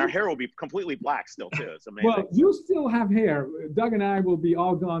 And our hair will be completely black still too. It's amazing. Well, you still have hair. Doug and I will be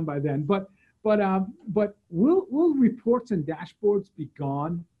all gone by then. But will reports and dashboards be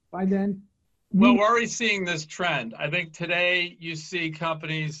gone by then? Well, we're already seeing this trend. I think today you see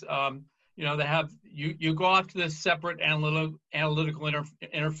companies, you know, they have, you go off to this separate analytical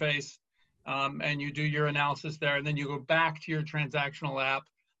interface and you do your analysis there, and then you go back to your transactional app.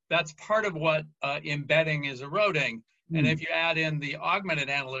 That's part of what embedding is eroding. And if you add in the augmented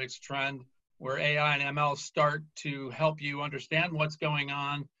analytics trend, where AI and ML start to help you understand what's going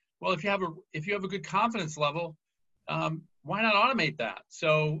on, well, if you have a good confidence level, why not automate that?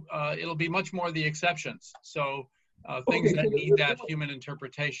 So it'll be much more the exceptions. So things that need that human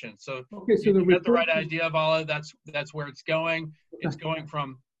interpretation. So you get the right idea of all of that's where it's going. It's going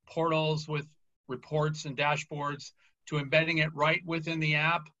from portals with reports and dashboards to embedding it right within the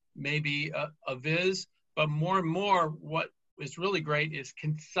app, maybe a viz. But more and more, what is really great is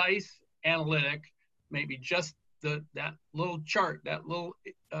concise analytic, maybe just that little chart, that little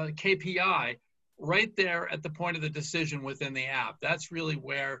KPI right there at the point of the decision within the app. That's really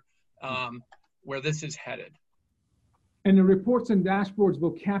where this is headed. And the reports and dashboards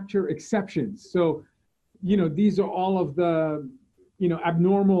will capture exceptions. So, you know, these are all of the, you know,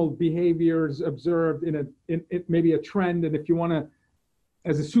 abnormal behaviors observed in maybe a trend. And if you want to,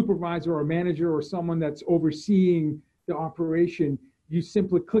 as a supervisor or a manager or someone that's overseeing the operation, you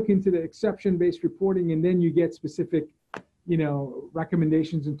simply click into the exception-based reporting, and then you get specific, you know,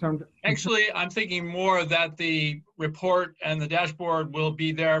 recommendations in terms of. Actually, I'm thinking more that the report and the dashboard will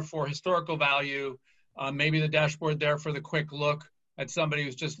be there for historical value. Maybe the dashboard there for the quick look at somebody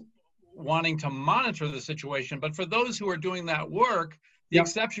who's just wanting to monitor the situation. But for those who are doing that work, the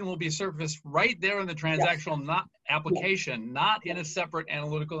exception will be surfaced right there in the transactional application, not in a separate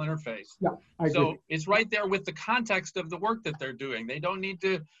analytical interface. Yeah, I agree. So it's right there with the context of the work that they're doing. They don't need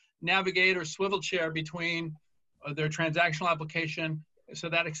to navigate or swivel chair between their transactional application. So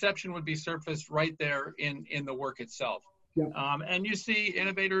that exception would be surfaced right there in the work itself. Yeah. And you see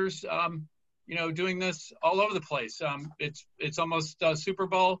innovators, you know, doing this all over the place. It's almost Super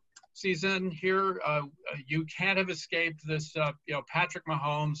Bowl season here. You can't have escaped this, you know, Patrick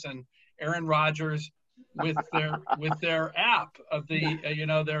Mahomes and Aaron Rodgers with their app of the, you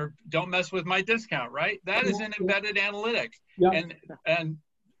know, their "Don't mess with my discount," right? That is an embedded analytic. Yeah. And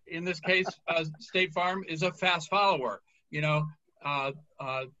in this case, State Farm is a fast follower. You know,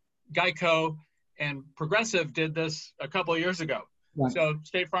 Geico and Progressive did this a couple of years ago. Right. So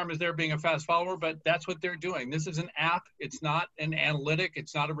State Farm is there being a fast follower, but that's what they're doing. This is an app. It's not an analytic.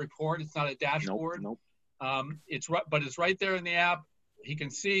 It's not a report. It's not a dashboard. Nope. But it's right there in the app. He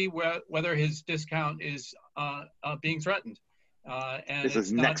can see whether his discount is being threatened. And this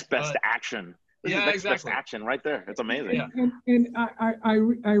is next best action. This is next best action right there. It's amazing. Yeah. And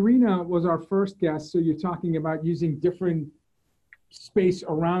Irina was our first guest. So you're talking about using different space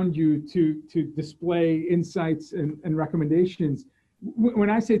around you to display insights and recommendations.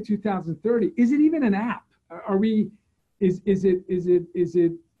 When I say 2030, is it even an app? Are we? Is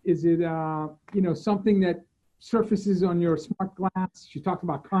it something that surfaces on your smart glass? You talked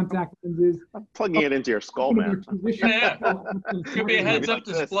about contact lenses. I'm plugging it into your skull, man. Yeah. Could be a heads-up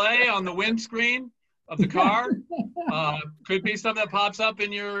display on the windscreen of the car. Could be something that pops up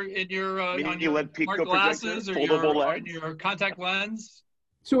in your on your smart glasses or your contact lens.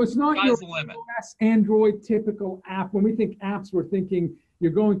 So it's not your limit. Android typical app. When we think apps, we're thinking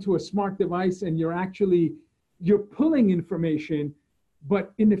you're going to a smart device and you're pulling information.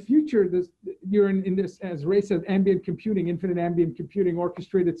 But in the future, you're in this, as Ray said, ambient computing, infinite ambient computing,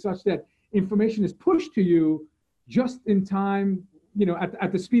 orchestrated such that information is pushed to you just in time,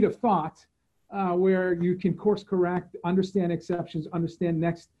 at the speed of thought, where you can course correct, understand exceptions, understand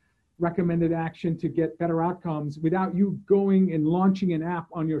next recommended action to get better outcomes without you going and launching an app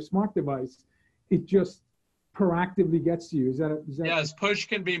on your smart device. It just proactively gets to you. Is that Yes, push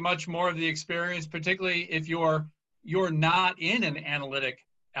can be much more of the experience, particularly if you're not in an analytic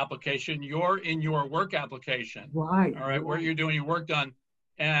application, you're in your work application. Right. All right, where you're doing your work done.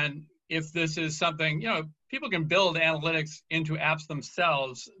 And if this is something, people can build analytics into apps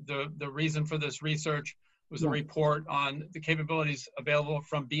themselves. The reason for this research was a report on the capabilities available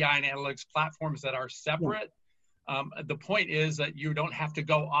from BI and analytics platforms that are separate. The point is that you don't have to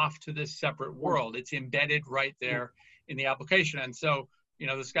go off to this separate world. It's embedded right there in the application. And so,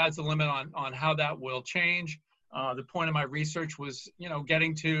 the sky's the limit on how that will change. The point of my research was,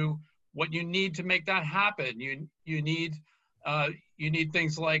 getting to what you need to make that happen. You need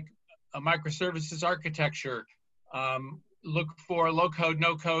things like a microservices architecture. Look for low-code,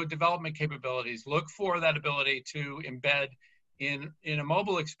 no-code development capabilities. Look for that ability to embed in a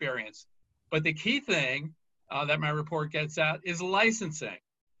mobile experience. But the key thing that my report gets at is licensing,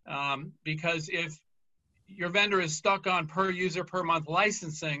 because if your vendor is stuck on per user per month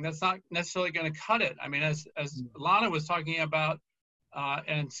licensing, that's not necessarily going to cut it. I mean, as Lana was talking about,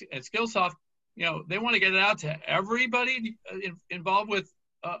 and Skillsoft, they want to get it out to everybody involved with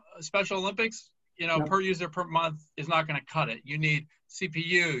Special Olympics. Per user per month is not going to cut it. You need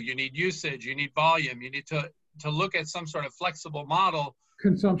CPU, you need usage, you need volume. You need to look at some sort of flexible model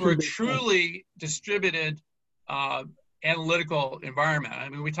for a truly distributed analytical environment. I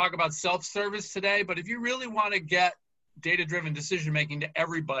mean, we talk about self-service today, but if you really want to get data-driven decision-making to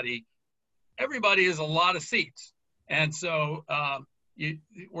everybody is a lot of seats. And so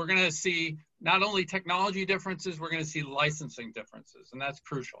we're going to see not only technology differences, we're going to see licensing differences, and that's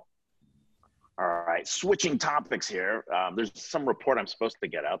crucial. All right, switching topics here. There's some report I'm supposed to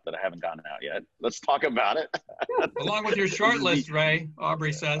get out that I haven't gotten out yet. Let's talk about it. Along with your short list, Ray,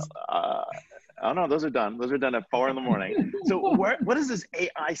 Aubrey says. Oh no, those are done. Those are done at 4 a.m. So what is this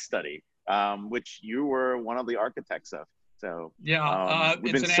AI study, which you were one of the architects of? So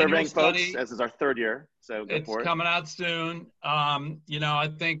we've been surveying folks. This is our 3rd year. So go for it. It's coming out soon. I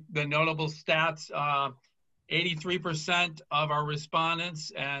think the notable stats, 83% of our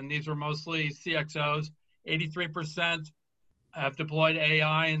respondents, and these were mostly CXOs, 83% have deployed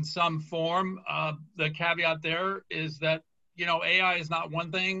AI in some form. The caveat there is that AI is not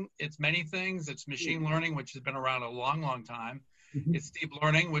one thing, it's many things. It's machine learning, which has been around a long, long time. Mm-hmm. It's deep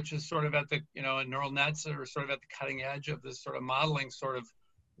learning, which is sort of at the, neural nets are sort of at the cutting edge of this sort of modeling sort of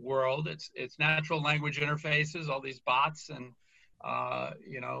world. It's natural language interfaces, all these bots and,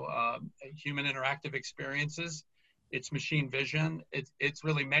 human interactive experiences. It's machine vision. It's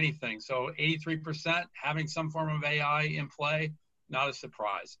really many things. So 83% having some form of AI in play, not a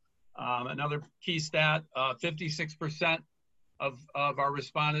surprise. Another key stat, 56% of our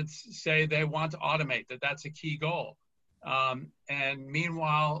respondents say they want to automate, that's a key goal. And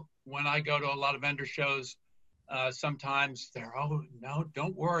meanwhile, when I go to a lot of vendor shows, sometimes they're, oh, no,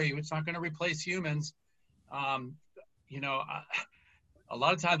 don't worry, it's not going to replace humans. A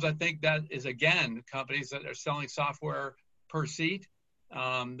lot of times I think that is, again, companies that are selling software per seat.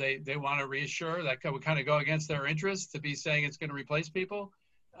 They want to reassure that would kind of go against their interest to be saying it's going to replace people.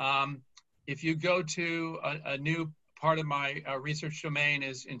 If you go to a new part of my research domain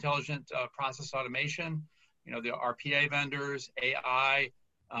is intelligent process automation, the RPA vendors, AI,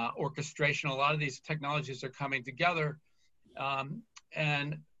 orchestration, a lot of these technologies are coming together.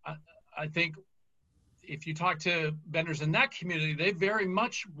 And I think, if you talk to vendors in that community, they very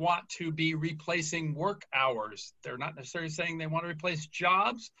much want to be replacing work hours. They're not necessarily saying they want to replace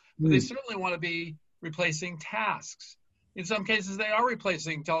jobs, but they certainly want to be replacing tasks. In some cases, they are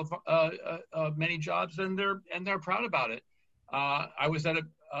replacing many jobs, and they're proud about it. I was at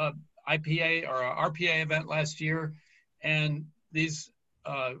a IPA or a RPA event last year, and these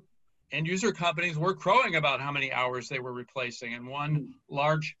end user companies were crowing about how many hours they were replacing. And one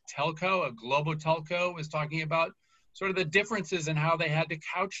large telco, a global telco, was talking about sort of the differences in how they had to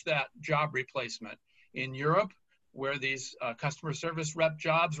couch that job replacement. In Europe, where these customer service rep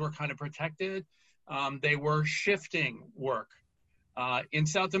jobs were kind of protected, they were shifting work. In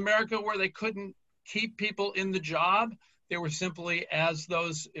South America, where they couldn't keep people in the job, they were simply, as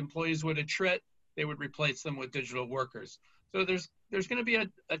those employees would attrit, they would replace them with digital workers. So there's going to be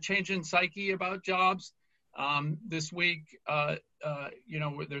a change in psyche about jobs. This week,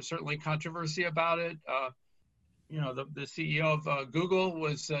 there's certainly controversy about it. The CEO of Google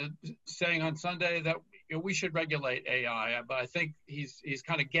was saying on Sunday that we should regulate AI, but I think he's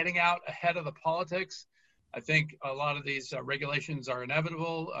kind of getting out ahead of the politics. I think a lot of these regulations are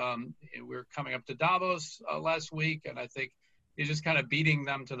inevitable. We're coming up to Davos last week, and I think he's just kind of beating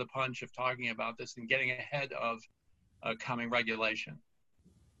them to the punch of talking about this and getting ahead of coming regulation.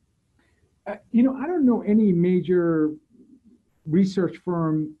 I don't know any major research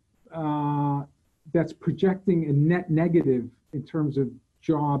firm that's projecting a net negative in terms of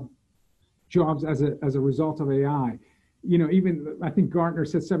jobs as a result of AI. Even I think Gartner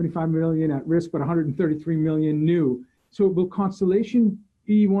said 75 million at risk, but 133 million new. So will Constellation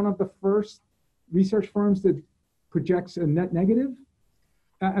be one of the first research firms that projects a net negative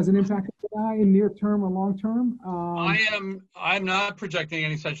as an impact of AI in near term or long term? I'm not projecting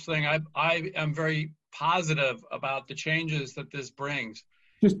any such thing. I am very positive about the changes that this brings.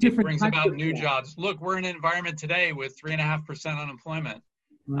 Just different. It brings about new jobs. Look, we're in an environment today with 3.5% unemployment.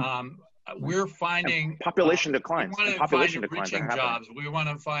 Right. We're finding population declines. We want to find enriching jobs. We want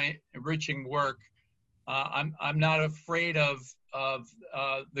to find enriching work. I'm not afraid of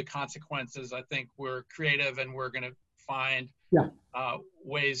the consequences. I think we're creative, and we're going to find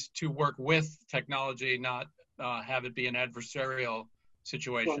ways to work with technology, not have it be an adversarial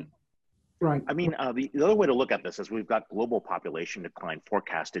situation. Right. I mean, the other way to look at this is we've got global population decline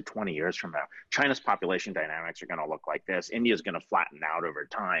forecasted 20 years from now. China's population dynamics are going to look like this. India's going to flatten out over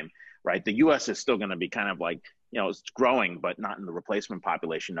time, right? The U.S. is still going to be kind of like, it's growing, but not in the replacement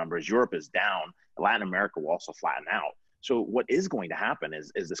population numbers. Europe is down. Latin America will also flatten out. So what is going to happen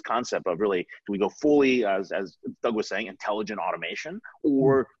is this concept of really, do we go fully, as Doug was saying, intelligent automation,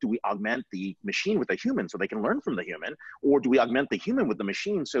 or do we augment the machine with a human so they can learn from the human, or do we augment the human with the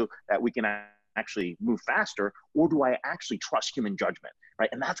machine so that we can actually move faster, or do I actually trust human judgment, right?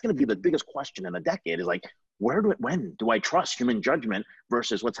 And that's going to be the biggest question in the decade is like, when do I trust human judgment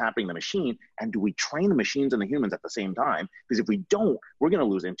versus what's happening in the machine? And do we train the machines and the humans at the same time? Because if we don't, we're going to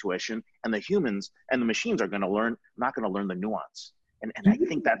lose intuition, and the humans and the machines are going to not going to learn the nuance. And I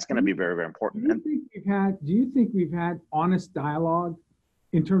think that's going to be very, very important. Do you think we've had honest dialogue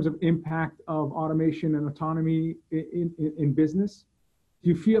in terms of impact of automation and autonomy in business? Do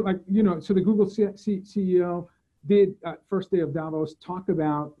you feel like, so the Google CEO did first day of Davos talk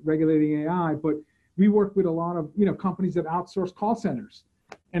about regulating AI, but we work with a lot of companies that outsource call centers.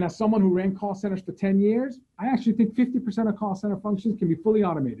 And as someone who ran call centers for 10 years, I actually think 50% of call center functions can be fully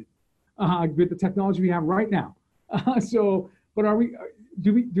automated with the technology we have right now. But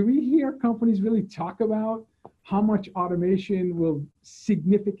do we hear companies really talk about how much automation will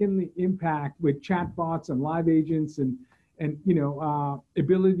significantly impact with chatbots and live agents and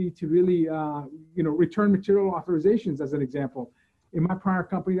ability to really return material authorizations, as an example? In my prior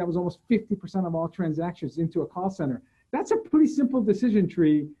company, that was almost 50% of all transactions into a call center. That's a pretty simple decision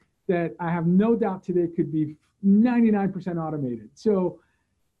tree that I have no doubt today could be 99% automated. So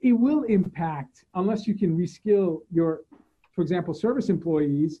it will impact, unless you can reskill your, for example, service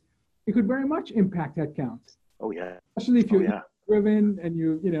employees, it could very much impact headcounts. Oh yeah. Especially if you're driven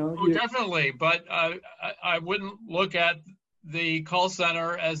and definitely. But I wouldn't look at the call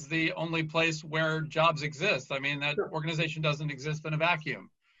center as the only place where jobs exist. I mean, that organization doesn't exist in a vacuum.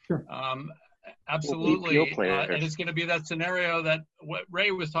 Sure. Absolutely. And it's going to be that scenario that what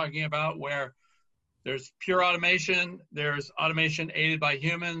Ray was talking about, where there's pure automation, there's automation aided by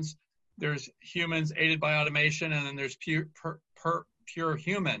humans, there's humans aided by automation, and then there's pure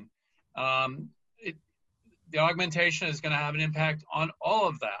human. The augmentation is going to have an impact on all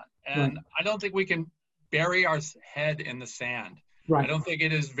of that. And I don't think we can bury our head in the sand. Right. I don't think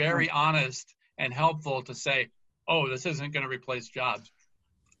it is very honest and helpful to say, oh, this isn't going to replace jobs.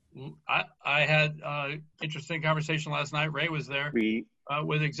 I had interesting conversation last night. Ray was there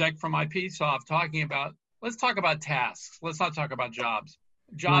with exec from IPsoft talking about, let's talk about tasks. Let's not talk about jobs.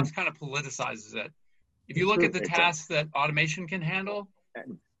 Jobs kind of politicizes it. If you look at the tasks that automation can handle,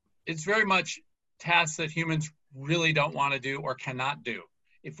 it's very much tasks that humans really don't want to do or cannot do.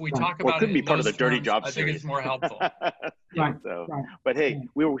 If we talk about it, could be part of the dirty job I think it's more helpful. But hey,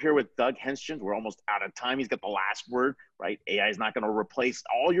 we were here with Doug Henschen. We're almost out of time. He's got the last word, right? AI is not going to replace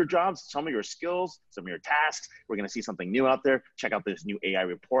all your jobs, some of your skills, some of your tasks. We're going to see something new out there. Check out this new AI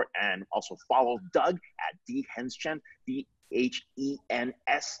report and also follow Doug at dhenschen, DHENSCHEN.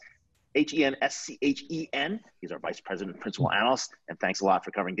 He's our Vice President and Principal Analyst. And thanks a lot for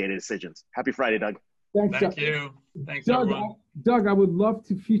covering data decisions. Happy Friday, Doug. Thank you. Thanks, Doug, everyone. Doug, I would love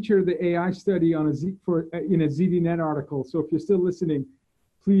to feature the AI study on in a ZDNet article. So if you're still listening,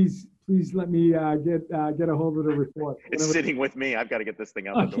 please let me get a hold of the report. It's sitting with me. I've got to get this thing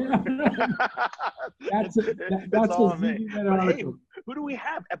out the door. That's all on me. Hey, who do we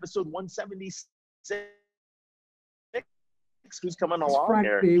have? Episode 176. Who's coming along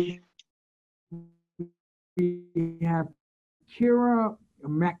here? We have Kira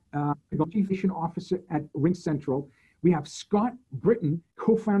Chief Information Officer at RingCentral. We have Scott Britton,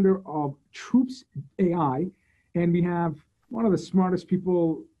 co-founder of Troops AI, and we have one of the smartest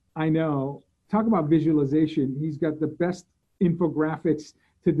people I know. Talk about visualization. He's got the best infographics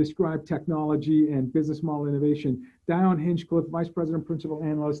to describe technology and business model innovation. Dion Hinchcliffe, Vice President, Principal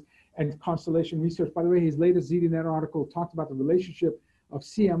Analyst, and Constellation Research. By the way, his latest ZDNet article talked about the relationship of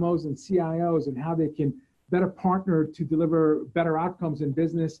CMOs and CIOs and how they can better partner to deliver better outcomes in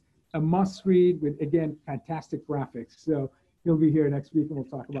business. A must read with, again, fantastic graphics. So he'll be here next week and we'll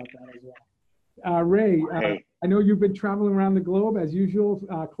talk about that as well. Ray, I know you've been traveling around the globe as usual.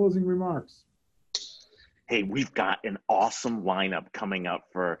 Closing remarks. Hey, we've got an awesome lineup coming up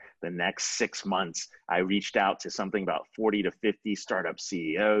for the next 6 months. I reached out to something about 40 to 50 startup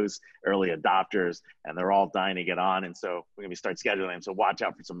CEOs, early adopters, and they're all dying to get on. And so we're going to start scheduling them. So watch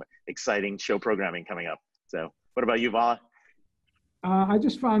out for some exciting show programming coming up. So what about you, Vala? I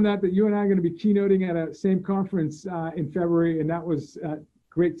just found out that you and I are going to be keynoting at a same conference in February, and that was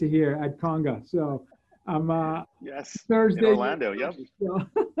great to hear at Conga. So yes, Thursday in Orlando. Yep.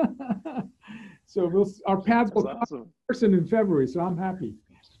 So our paths will cross in person in February. So I'm happy.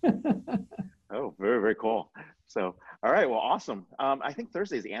 Oh, very, very cool. So, all right, well, awesome. I think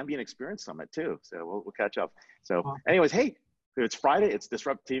Thursday is the Ambient Experience Summit too. So we'll catch up. So, anyways, hey, it's Friday. It's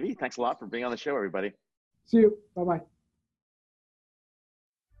Disrupt TV. Thanks a lot for being on the show, everybody. See you. Bye-bye.